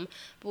in Rome,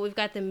 but we've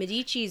got the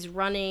Medicis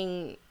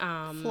running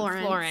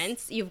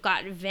Florence. You've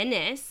got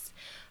Venice,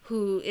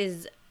 who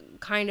is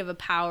kind of a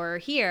power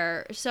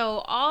here.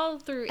 So all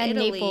through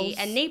Italy...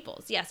 And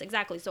Naples, yes,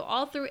 exactly. So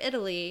all through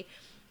Italy,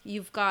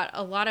 you've got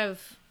a lot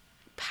of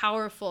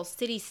powerful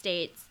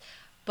city-states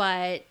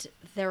but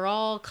they're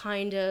all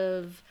kind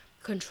of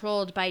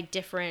controlled by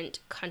different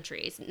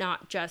countries,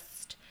 not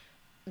just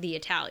the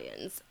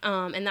Italians.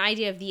 And the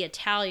idea of the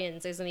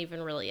Italians isn't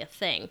even really a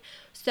thing.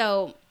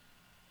 So,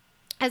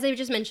 as I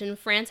just mentioned,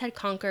 France had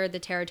conquered the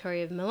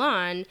territory of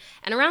Milan,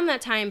 and around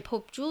that time,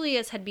 Pope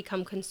Julius had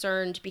become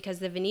concerned because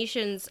the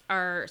Venetians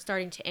are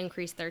starting to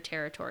increase their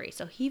territory.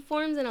 So he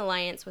forms an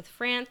alliance with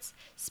France,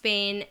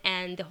 Spain,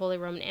 and the Holy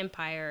Roman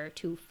Empire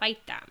to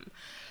fight them.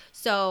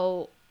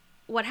 So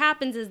what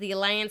happens is the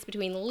alliance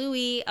between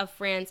Louis of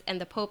France and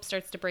the Pope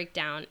starts to break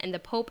down, and the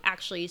Pope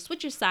actually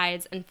switches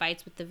sides and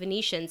fights with the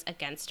Venetians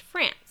against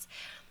France.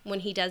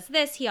 When he does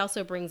this, he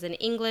also brings in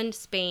England,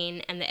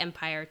 Spain, and the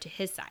Empire to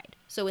his side.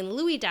 So when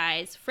Louis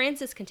dies,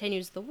 Francis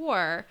continues the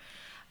war,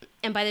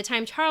 and by the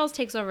time Charles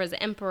takes over as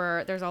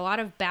emperor, there's a lot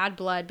of bad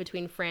blood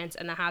between France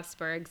and the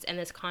Habsburgs, and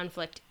this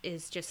conflict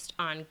is just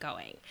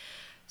ongoing.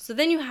 So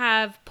then you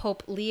have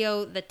Pope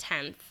Leo X,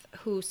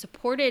 who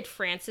supported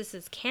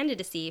Francis's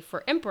candidacy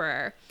for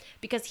emperor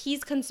because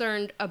he's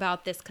concerned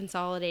about this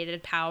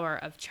consolidated power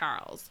of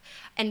Charles.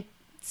 And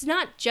it's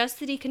not just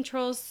that he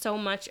controls so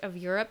much of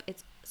Europe,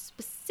 it's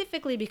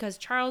specifically because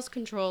Charles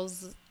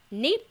controls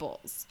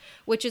Naples,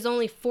 which is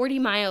only 40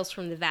 miles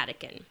from the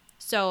Vatican.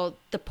 So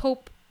the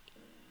Pope,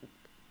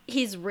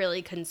 he's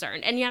really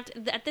concerned. And you have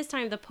to, at this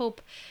time, the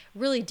Pope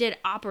really did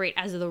operate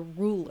as the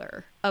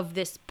ruler of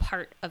this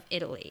part of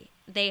Italy.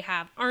 They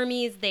have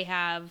armies, they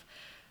have...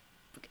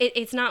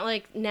 It's not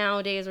like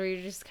nowadays where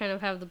you just kind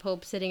of have the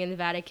Pope sitting in the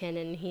Vatican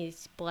and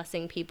he's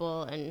blessing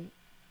people and,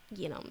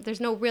 you know,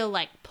 there's no real,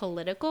 like,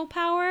 political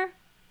power.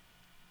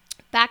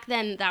 Back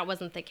then, that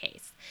wasn't the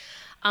case.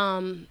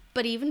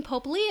 But even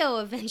Pope Leo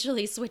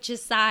eventually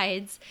switches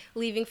sides,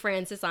 leaving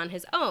Francis on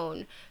his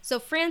own. So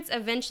France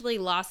eventually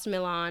lost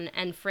Milan,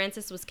 and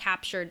Francis was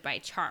captured by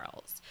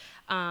Charles.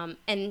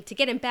 And to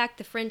get him back,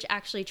 the French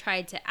actually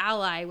tried to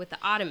ally with the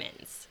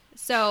Ottomans.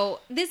 So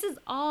this is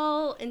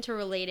all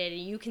interrelated,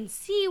 and you can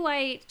see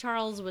why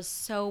Charles was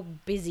so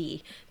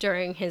busy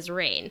during his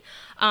reign.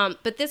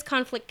 But this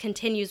conflict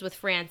continues with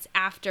France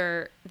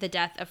after the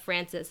death of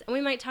Francis. And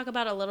we might talk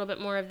about a little bit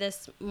more of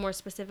this more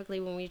specifically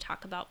when we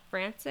talk about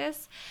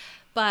Francis.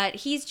 But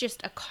he's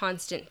just a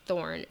constant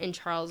thorn in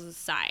Charles's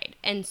side.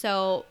 And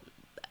so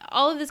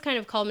all of this kind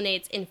of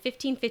culminates in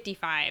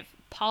 1555.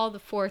 Paul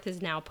IV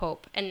is now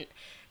Pope. And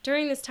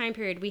during this time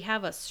period, we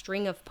have a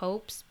string of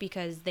popes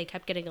because they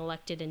kept getting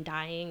elected and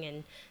dying,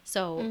 and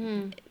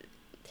so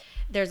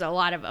there's a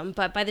lot of them.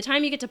 But by the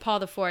time you get to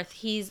Paul IV,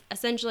 he's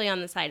essentially on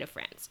the side of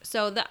France.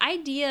 So the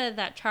idea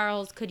that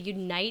Charles could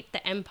unite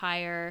the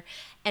empire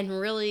and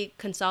really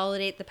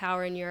consolidate the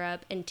power in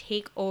Europe and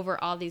take over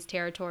all these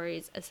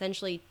territories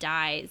essentially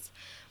dies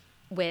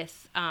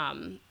with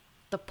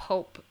the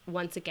Pope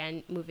once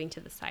again moving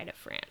to the side of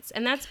France.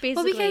 And that's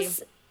basically... Well,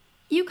 because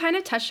you kind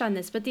of touched on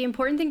this, but the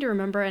important thing to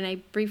remember, and I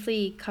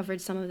briefly covered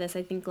some of this,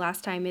 I think,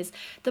 last time, is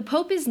the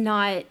Pope is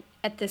not,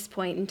 at this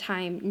point in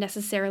time,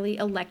 necessarily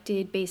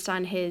elected based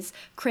on his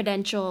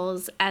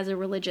credentials as a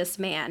religious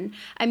man.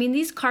 I mean,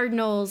 these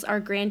cardinals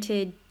are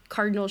granted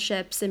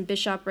cardinalships and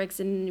bishoprics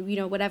and, you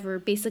know, whatever,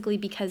 basically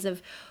because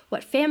of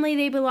what family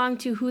they belong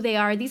to, who they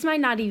are. These might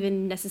not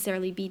even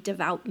necessarily be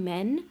devout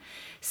men.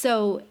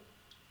 So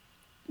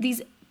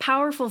these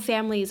powerful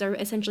families are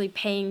essentially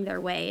paying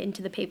their way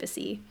into the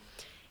papacy.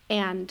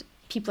 And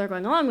people are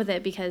going along with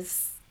it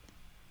because,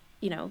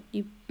 you know,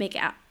 you make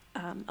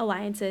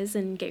alliances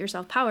and get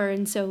yourself power.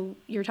 And so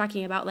you're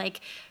talking about, like,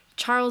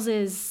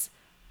 Charles's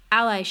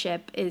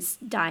allyship is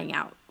dying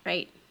out,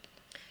 right?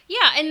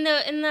 Yeah,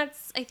 and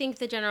that's, I think,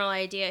 the general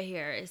idea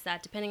here is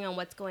that depending on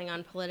what's going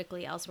on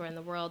politically elsewhere in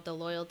the world, the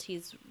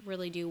loyalties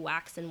really do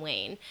wax and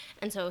wane.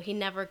 And so he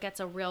never gets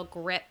a real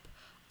grip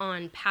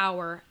on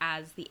power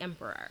as the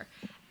emperor.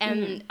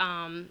 And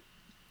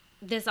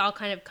this all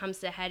kind of comes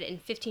to a head in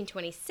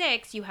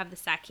 1526. You have the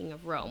sacking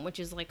of Rome, which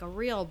is like a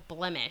real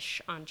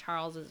blemish on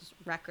Charles's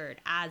record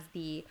as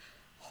the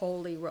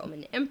Holy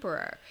Roman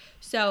Emperor.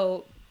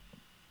 So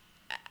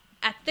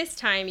at this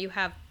time, you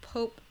have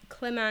Pope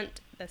Clement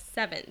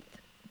VII.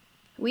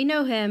 We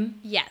know him.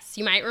 Yes,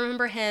 you might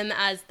remember him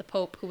as the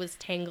Pope who was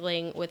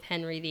tangling with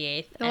Henry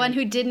VIII. The one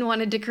who didn't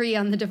want a decree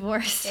on the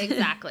divorce.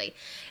 Exactly.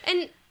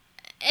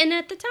 And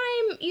at the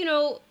time, you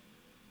know,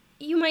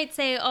 you might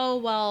say, oh,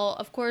 well,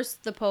 of course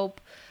the Pope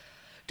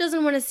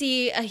doesn't want to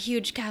see a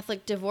huge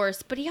Catholic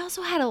divorce, but he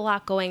also had a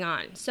lot going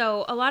on.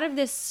 So a lot of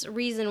this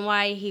reason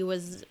why he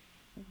was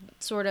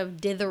sort of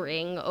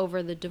dithering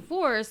over the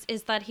divorce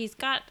is that he's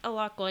got a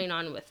lot going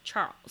on with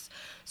Charles.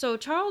 So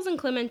Charles and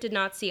Clement did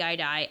not see eye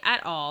to eye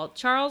at all.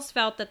 Charles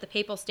felt that the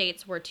Papal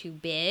States were too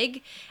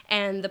big,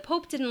 and the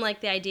Pope didn't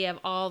like the idea of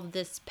all of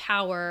this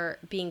power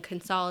being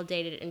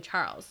consolidated in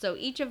Charles. So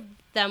each of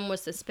them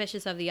was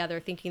suspicious of the other,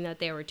 thinking that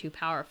they were too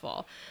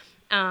powerful.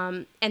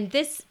 And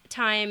this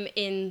time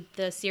in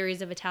the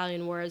series of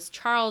Italian wars,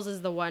 Charles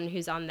is the one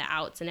who's on the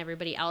outs and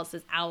everybody else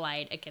is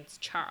allied against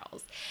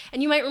Charles.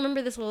 And you might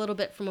remember this a little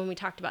bit from when we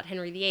talked about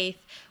Henry VIII,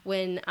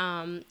 when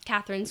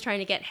Catherine's trying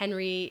to get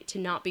Henry to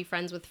not be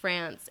friends with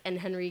France, and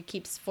Henry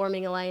keeps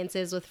forming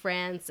alliances with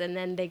France, and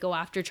then they go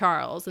after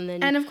Charles. And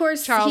then of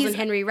course, Charles and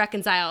Henry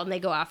reconcile and they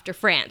go after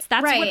France.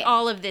 That's what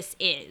all of this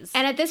is.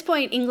 And at this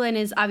point, England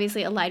is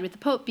obviously allied with the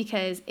Pope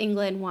because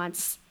England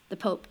wants the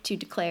Pope to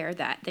declare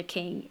that the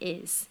king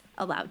is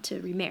allowed to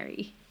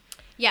remarry.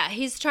 Yeah,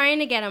 he's trying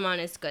to get him on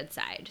his good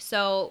side.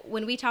 So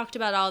when we talked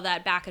about all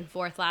that back and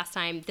forth last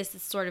time, this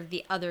is sort of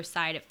the other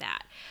side of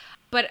that.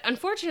 But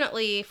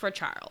unfortunately for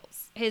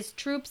Charles, his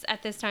troops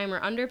at this time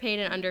are underpaid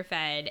and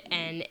underfed,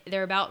 and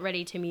they're about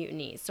ready to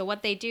mutiny. So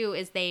what they do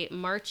is they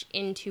march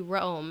into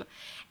Rome,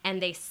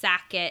 and they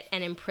sack it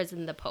and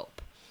imprison the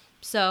Pope.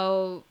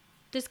 So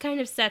this kind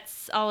of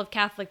sets all of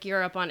Catholic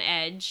Europe on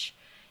edge.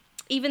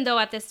 Even though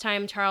at this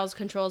time Charles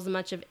controls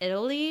much of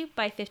Italy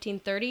by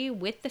 1530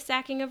 with the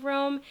sacking of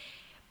Rome,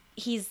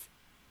 he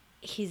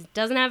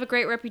doesn't have a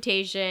great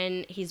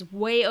reputation. He's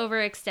way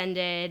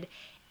overextended,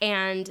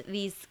 and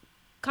these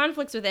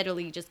conflicts with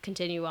Italy just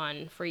continue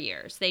on for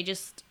years. They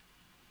just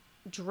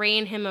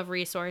drain him of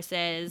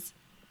resources.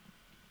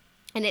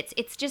 And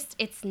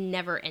it's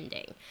never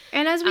ending.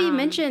 And as we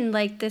mentioned,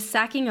 like, the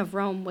sacking of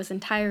Rome was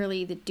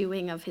entirely the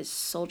doing of his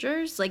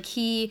soldiers. Like,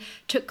 he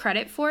took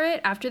credit for it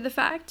after the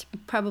fact,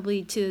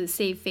 probably to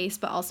save face,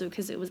 but also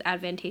because it was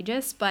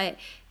advantageous. But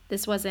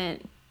this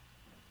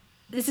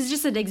is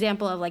just an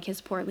example of, like, his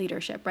poor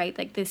leadership, right?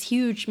 Like, this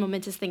huge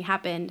momentous thing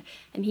happened,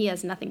 and he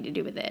has nothing to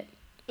do with it.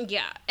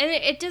 Yeah, and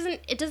it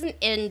doesn't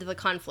end the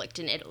conflict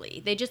in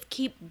Italy. They just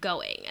keep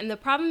going. And the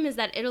problem is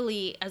that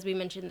Italy, as we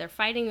mentioned, they're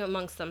fighting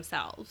amongst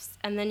themselves.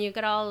 And then you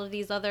get all of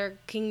these other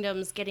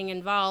kingdoms getting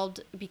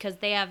involved because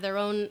they have their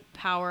own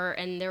power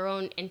and their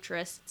own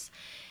interests.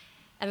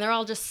 And they're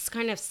all just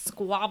kind of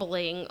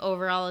squabbling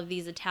over all of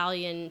these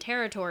Italian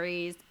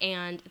territories.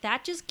 And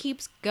that just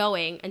keeps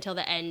going until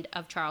the end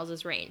of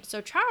Charles's reign. So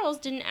Charles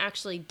didn't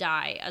actually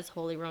die as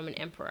Holy Roman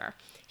Emperor.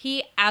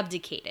 He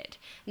abdicated,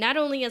 not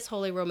only as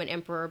Holy Roman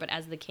Emperor, but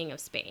as the King of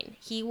Spain.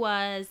 He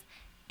was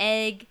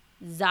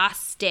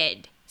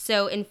exhausted.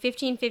 So in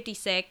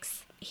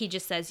 1556, he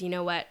just says, you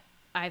know what?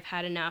 I've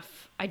had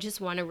enough. I just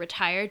want to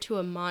retire to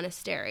a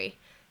monastery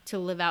to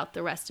live out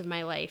the rest of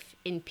my life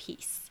in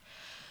peace.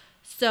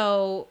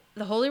 So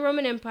the Holy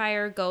Roman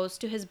Empire goes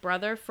to his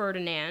brother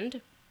Ferdinand,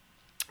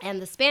 and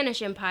the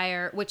Spanish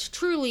Empire, which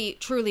truly,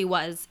 truly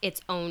was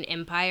its own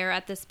empire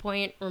at this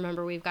point.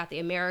 Remember, we've got the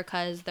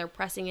Americas. They're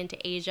pressing into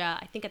Asia.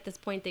 I think at this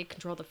point they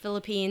control the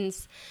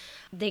Philippines.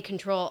 They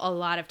control a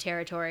lot of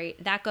territory.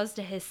 That goes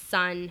to his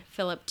son,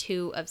 Philip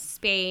II of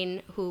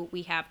Spain, who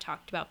we have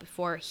talked about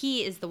before.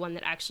 He is the one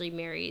that actually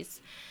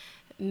marries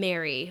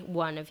Mary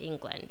I of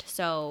England.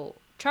 So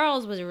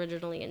Charles was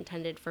originally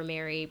intended for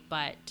Mary,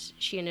 but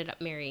she ended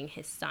up marrying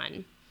his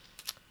son.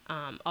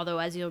 Although,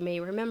 as you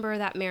may remember,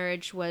 that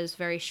marriage was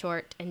very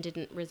short and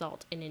didn't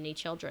result in any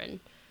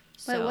children.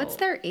 So, but what's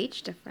their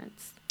age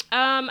difference?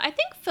 I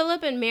think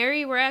Philip and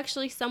Mary were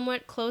actually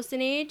somewhat close in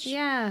age.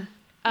 Yeah.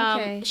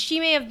 Okay. She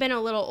may have been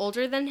a little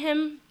older than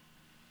him,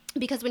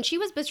 because when she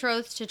was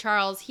betrothed to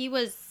Charles, he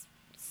was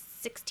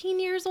 16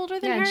 years older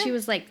than her. Yeah, and she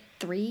was like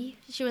 3.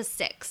 She was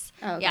 6.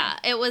 Oh, okay. Yeah,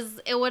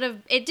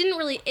 it didn't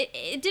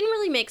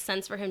really make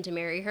sense for him to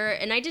marry her.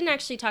 And I didn't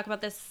actually talk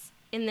about this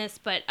in this,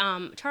 but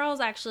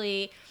Charles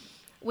actually,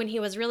 when he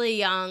was really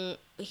young,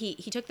 he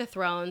took the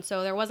throne,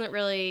 so there wasn't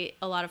really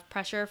a lot of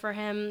pressure for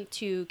him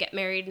to get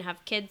married and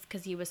have kids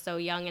because he was so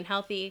young and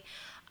healthy.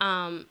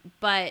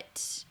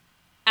 But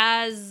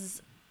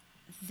as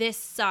this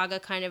saga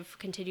kind of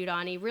continued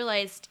on, he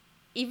realized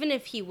even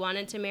if he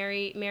wanted to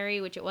marry Mary,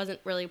 which it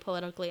wasn't really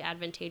politically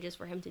advantageous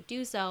for him to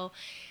do so,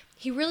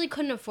 he really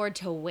couldn't afford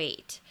to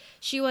wait.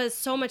 She was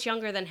so much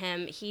younger than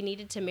him. He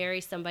needed to marry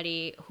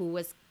somebody who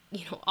was,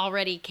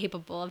 already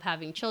capable of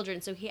having children.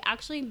 So he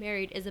actually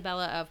married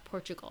Isabella of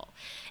Portugal.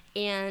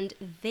 And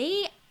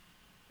they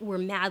were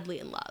madly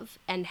in love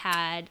and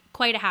had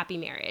quite a happy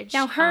marriage.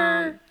 Now,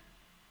 her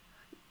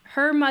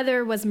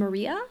mother was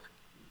Maria?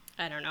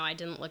 I don't know. I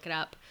didn't look it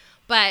up.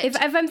 But if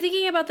I'm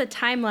thinking about the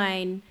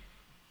timeline,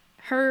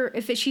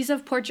 she's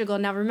of Portugal.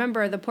 Now,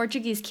 remember, the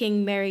Portuguese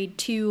king married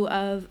 2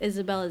 of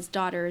Isabella's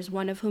daughters,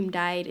 one of whom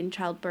died in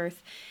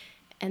childbirth,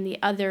 and the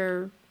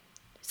other...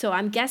 So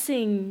I'm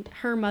guessing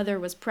her mother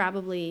was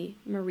probably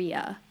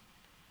Maria.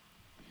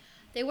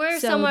 They were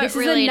somewhat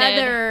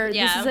related.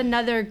 This is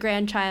another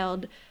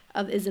grandchild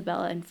of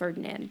Isabella and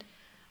Ferdinand.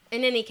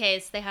 In any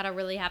case, they had a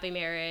really happy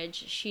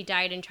marriage. She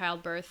died in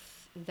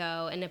childbirth,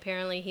 though, and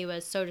apparently he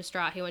was so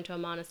distraught he went to a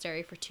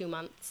monastery for 2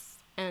 months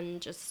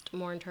and just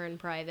mourned her in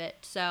private.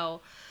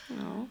 So,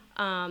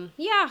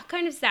 yeah,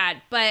 kind of sad.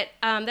 But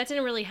that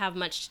didn't really have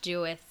much to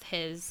do with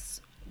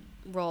his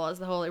role as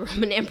the Holy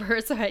Roman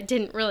Emperor, so I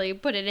didn't really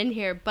put it in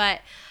here.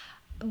 But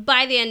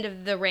by the end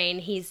of the reign,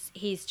 he's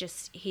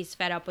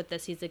fed up with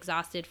this. He's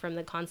exhausted from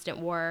the constant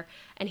war,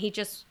 and he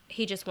just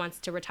wants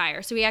to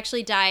retire. So he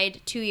actually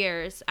died 2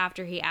 years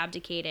after he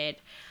abdicated.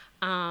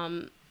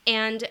 And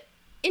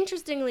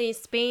interestingly,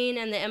 Spain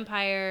and the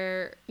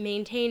empire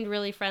maintained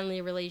really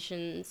friendly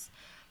relations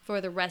for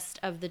the rest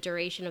of the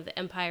duration of the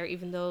empire,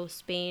 even though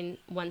Spain,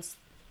 once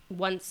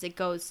it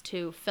goes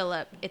to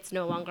Philip, it's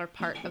no longer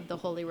part of the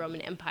Holy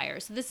Roman Empire.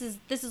 So this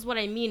is what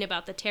I mean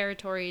about the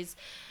territories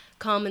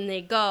come and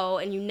they go,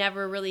 and you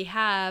never really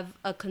have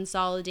a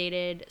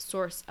consolidated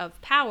source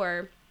of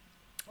power.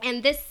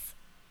 And this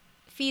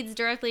feeds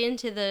directly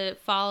into the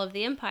fall of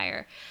the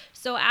empire.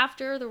 So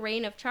after the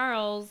reign of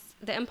Charles,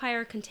 the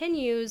empire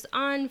continues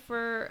on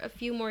for a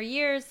few more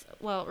years.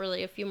 Well,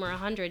 really a few more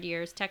 100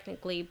 years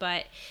technically,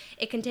 but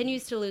it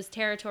continues to lose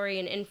territory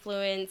and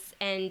influence,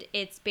 and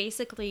it's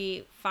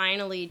basically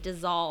finally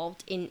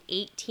dissolved in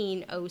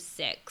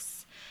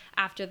 1806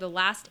 after the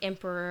last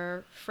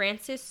emperor,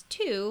 Francis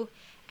II,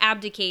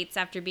 abdicates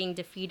after being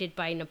defeated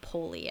by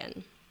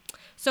Napoleon.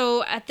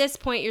 So at this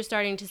point, you're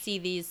starting to see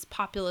these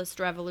populist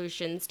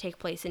revolutions take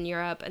place in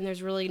Europe, and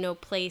there's really no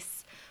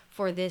place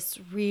for this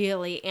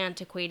really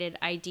antiquated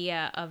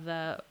idea of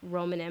the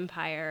Roman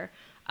Empire.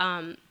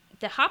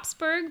 The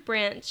Habsburg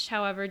branch,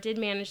 however, did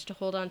manage to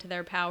hold on to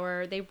their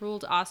power. They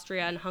ruled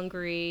Austria and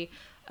Hungary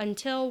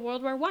until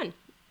World War I,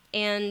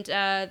 and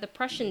the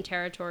Prussian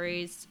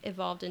territories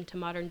evolved into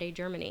modern-day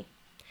Germany.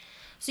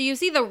 So you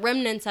see the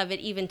remnants of it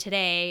even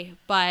today,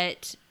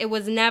 but it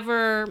was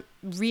never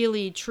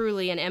really,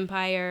 truly an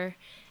empire,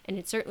 and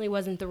it certainly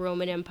wasn't the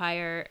Roman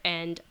Empire,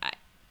 and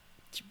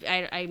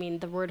I mean,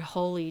 the word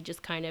holy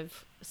just kind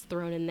of is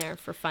thrown in there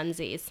for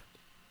funsies.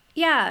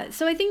 Yeah,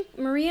 so I think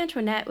Marie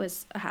Antoinette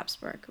was a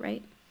Habsburg,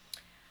 right?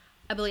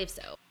 I believe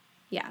so.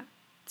 Yeah.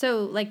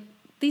 So, like,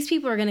 these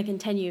people are going to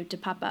continue to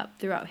pop up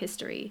throughout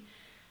history.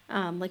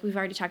 Like, we've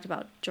already talked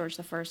about George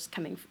I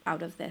coming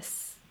out of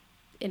this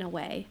in a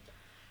way.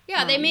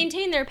 Yeah, they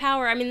maintain their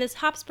power. I mean, this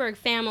Habsburg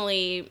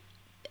family,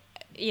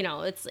 you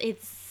know,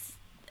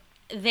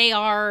 they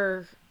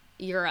are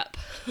Europe,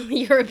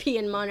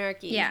 European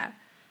monarchy. Yeah.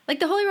 Like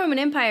the Holy Roman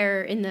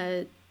Empire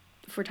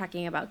if we're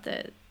talking about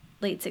the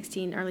late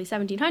early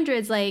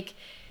 1700s, like,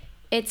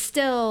 it's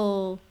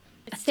still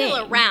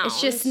still around.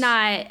 It's just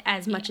not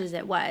as much as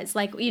it was.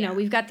 Like, you know,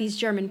 we've got these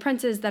German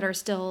princes that are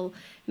still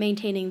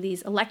maintaining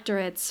these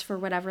electorates for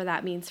whatever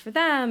that means for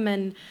them.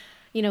 And,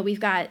 you know, we've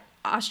got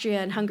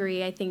Austria and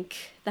Hungary, I think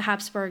the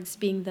Habsburgs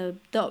being the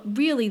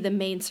really the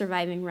main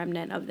surviving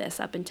remnant of this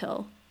up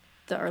until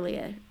the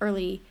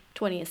early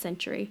 20th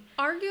century.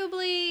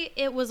 Arguably,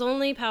 it was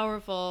only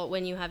powerful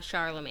when you have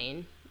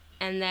Charlemagne,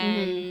 and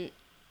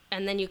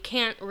then you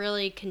can't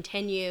really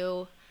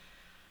continue,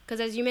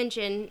 because as you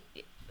mentioned,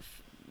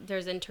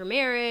 there's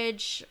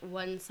intermarriage.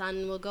 One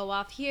son will go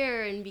off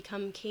here and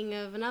become king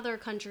of another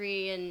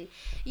country, and,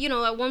 you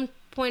know, at one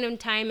point in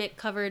time it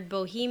covered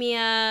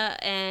Bohemia,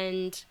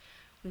 and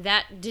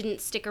that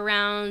didn't stick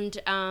around.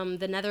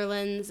 The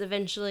Netherlands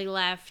eventually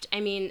left.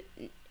 I mean,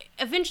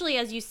 eventually,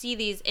 as you see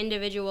these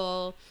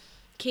individual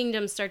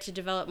kingdoms start to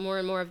develop more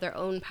and more of their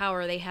own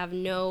power,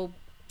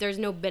 there's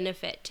no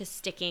benefit to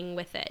sticking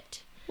with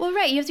it. Well,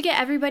 right. You have to get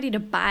everybody to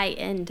buy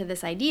into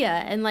this idea.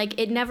 And, like,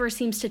 it never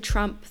seems to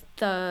trump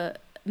the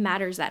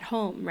matters at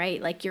home,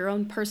 right? Like, your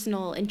own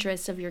personal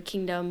interests of your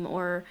kingdom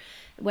or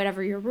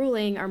whatever you're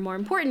ruling are more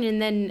important. And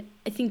then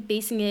I think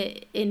basing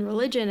it in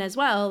religion as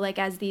well, like,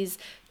 as these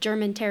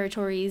German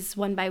territories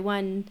one by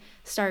one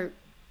start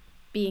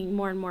being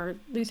more and more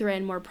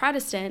Lutheran, more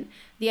Protestant,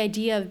 the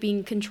idea of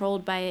being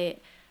controlled by,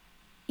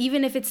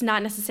 even if it's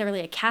not necessarily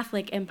a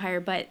Catholic empire,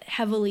 but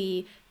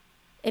heavily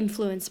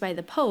influenced by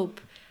the Pope,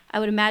 I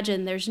would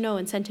imagine there's no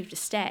incentive to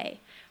stay.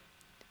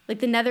 Like,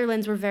 the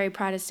Netherlands were very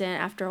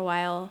Protestant after a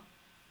while.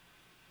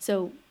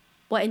 So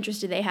what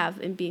interest do they have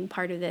in being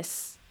part of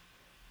this,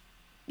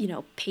 you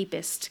know,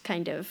 papist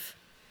kind of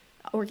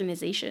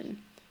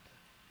organization?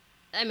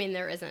 I mean,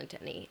 there isn't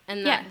any.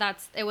 And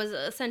it was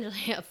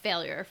essentially a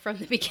failure from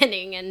the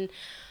beginning. And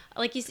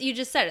like you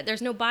just said it,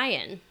 there's no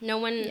buy-in. No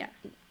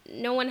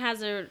one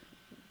has a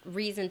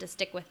reason to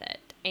stick with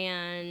it.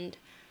 And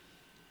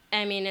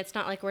I mean, it's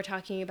not like we're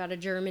talking about a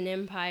German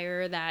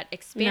empire that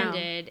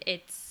expanded. No.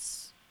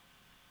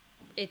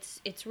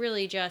 It's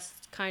really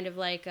just kind of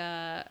like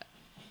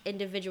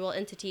individual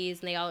entities,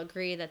 and they all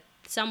agree that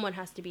someone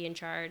has to be in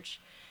charge.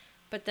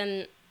 But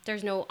then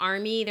there's no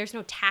army, there's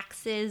no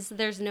taxes,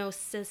 there's no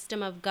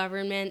system of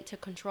government to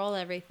control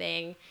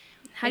everything.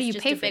 How do you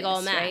pay for big old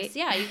this, mess? right?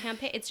 Yeah, you can't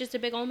pay. It's just a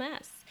big old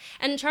mess.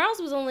 And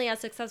Charles was only as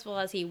successful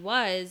as he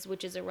was,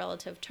 which is a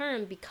relative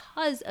term,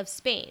 because of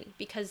Spain,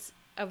 because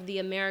of the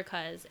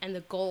Americas and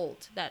the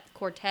gold that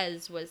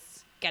Cortez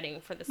was getting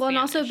for the Spanish. Well, and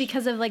also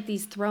because of, like,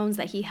 these thrones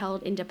that he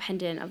held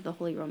independent of the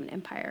Holy Roman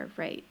Empire,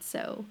 right?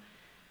 So,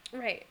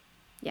 right.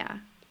 Yeah.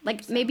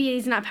 Like, maybe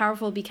he's not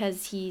powerful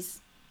because he's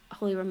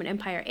Holy Roman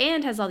Empire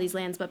and has all these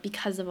lands, but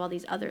because of all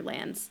these other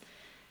lands.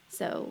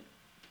 So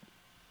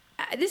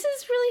this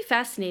is really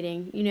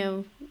fascinating. You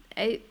know,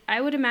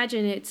 I would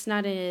imagine it's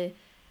not a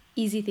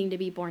easy thing to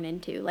be born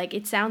into. Like,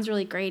 it sounds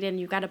really great, and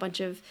you've got a bunch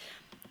of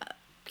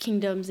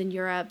kingdoms in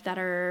Europe that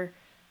are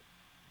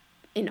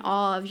in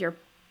awe of your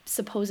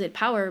supposed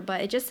power,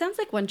 but it just sounds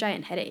like one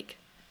giant headache.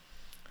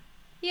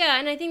 Yeah,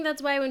 and I think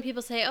that's why when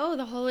people say, oh,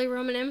 the Holy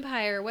Roman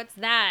Empire, what's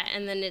that?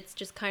 And then it's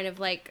just kind of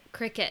like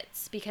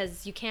crickets,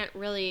 because you can't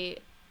really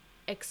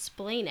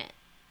explain it.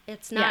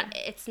 It's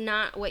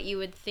not what you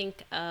would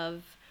think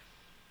of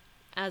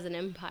as an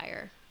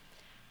empire.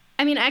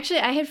 I mean, actually,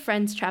 I had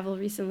friends travel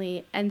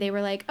recently, and they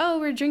were like, oh,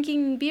 we're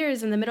drinking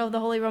beers in the middle of the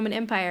Holy Roman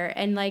Empire.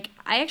 And, like,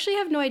 I actually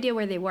have no idea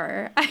where they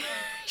were. I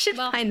should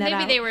find that out.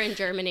 Maybe they were in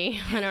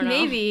Germany. I don't know.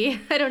 Maybe.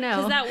 I don't know.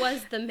 Because that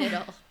was the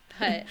middle.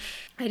 But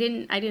I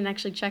didn't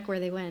actually check where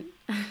they went.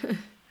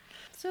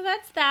 So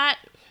that's that.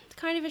 It's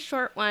kind of a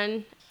short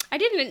one. I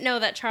didn't know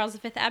that Charles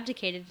V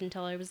abdicated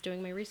until I was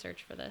doing my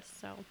research for this.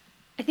 So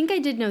I think I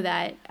did know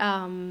that.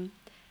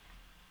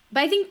 But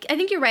I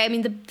think you're right. I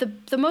mean,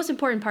 the most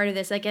important part of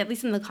this, like, at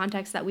least in the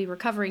context that we were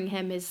covering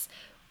him, is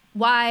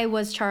why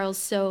was Charles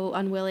so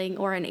unwilling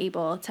or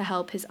unable to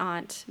help his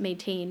aunt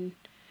maintain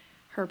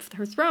her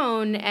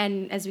throne?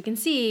 And as we can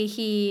see,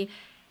 he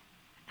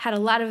had a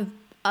lot of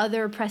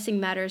other pressing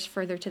matters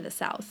further to the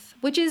south,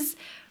 which is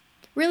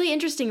really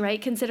interesting,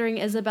 right? Considering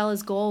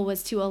Isabella's goal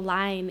was to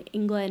align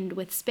England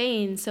with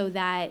Spain so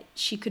that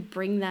she could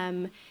bring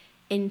them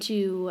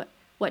into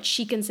what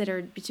she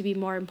considered to be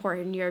more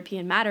important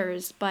European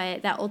matters,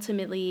 but that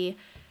ultimately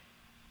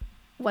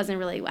wasn't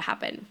really what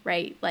happened,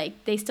 right?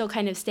 Like, they still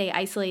kind of stay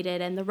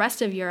isolated, and the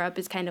rest of Europe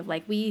is kind of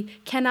like, we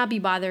cannot be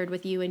bothered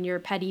with you and your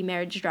petty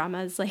marriage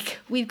dramas. Like,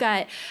 we've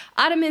got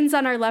Ottomans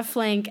on our left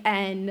flank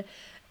and,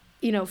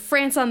 you know,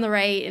 France on the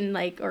right, and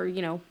like, or,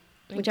 you know,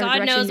 whichever God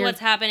direction knows what's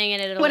happening in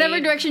Italy. Whatever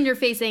direction you're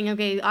facing,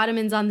 okay,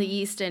 Ottomans on the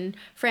east and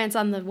France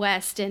on the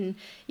west, and,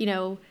 you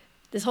know,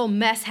 this whole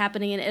mess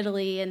happening in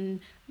Italy, and,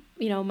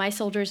 you know, my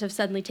soldiers have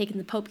suddenly taken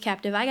the Pope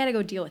captive. I got to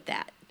go deal with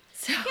that.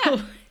 So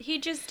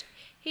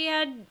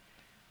yeah,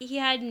 he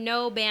had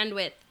no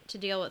bandwidth to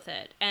deal with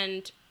it,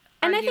 and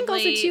I think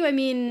also too, I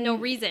mean, no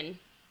reason.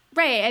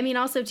 Right. I mean,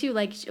 also too,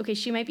 like, okay,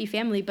 she might be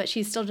family, but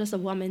she's still just a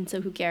woman,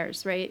 so who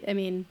cares, right? I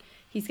mean,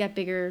 he's got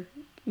bigger,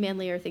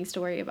 manlier things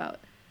to worry about.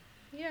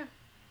 Yeah,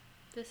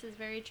 this is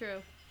very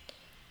true.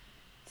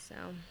 So,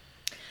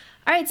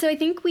 all right, so I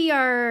think we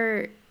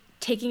are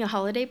taking a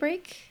holiday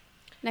break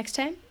next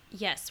time.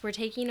 Yes, we're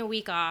taking a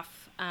week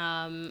off.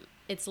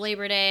 It's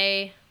Labor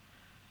Day.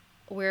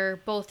 We're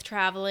both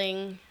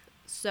traveling,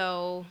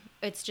 so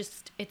it's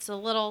a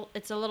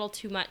little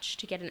too much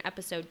to get an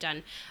episode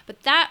done.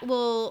 But that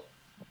will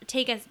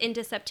take us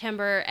into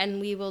September, and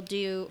we will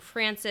do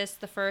Francis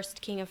I,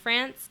 King of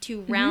France,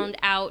 to round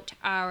out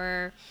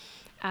our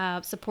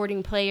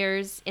supporting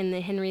players in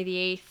the Henry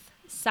VIII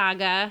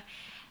saga.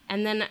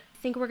 And then I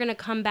think we're going to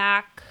come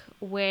back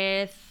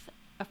with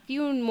a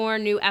few more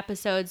new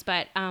episodes,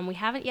 but we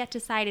haven't yet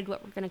decided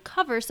what we're going to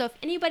cover. So if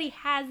anybody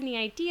has any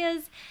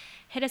ideas,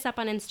 hit us up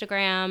on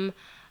Instagram.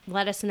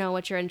 Let us know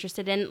what you're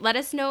interested in. Let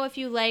us know if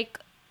you like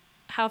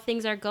how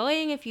things are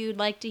going, if you'd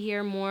like to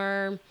hear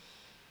more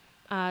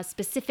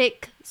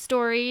specific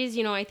stories.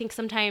 You know, I think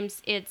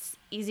sometimes it's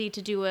easy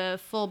to do a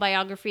full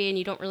biography and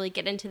you don't really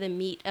get into the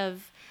meat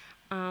of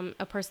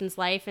a person's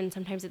life, and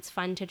sometimes it's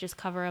fun to just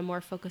cover a more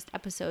focused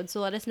episode.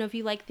 So let us know if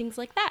you like things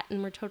like that,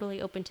 and we're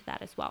totally open to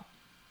that as well.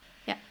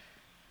 Yeah.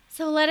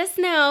 So let us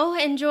know.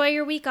 Enjoy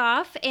your week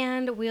off,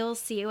 and we'll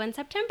see you in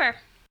September.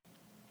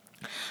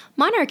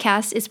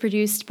 Monarchast is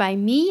produced by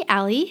me,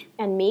 Allie.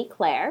 And me,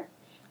 Claire.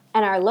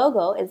 And our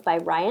logo is by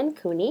Ryan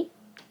Cooney.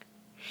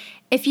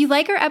 If you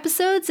like our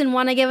episodes and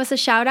want to give us a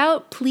shout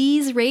out,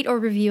 please rate or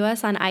review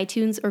us on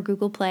iTunes or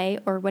Google Play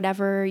or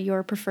whatever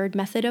your preferred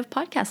method of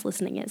podcast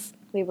listening is.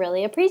 We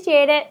really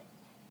appreciate it.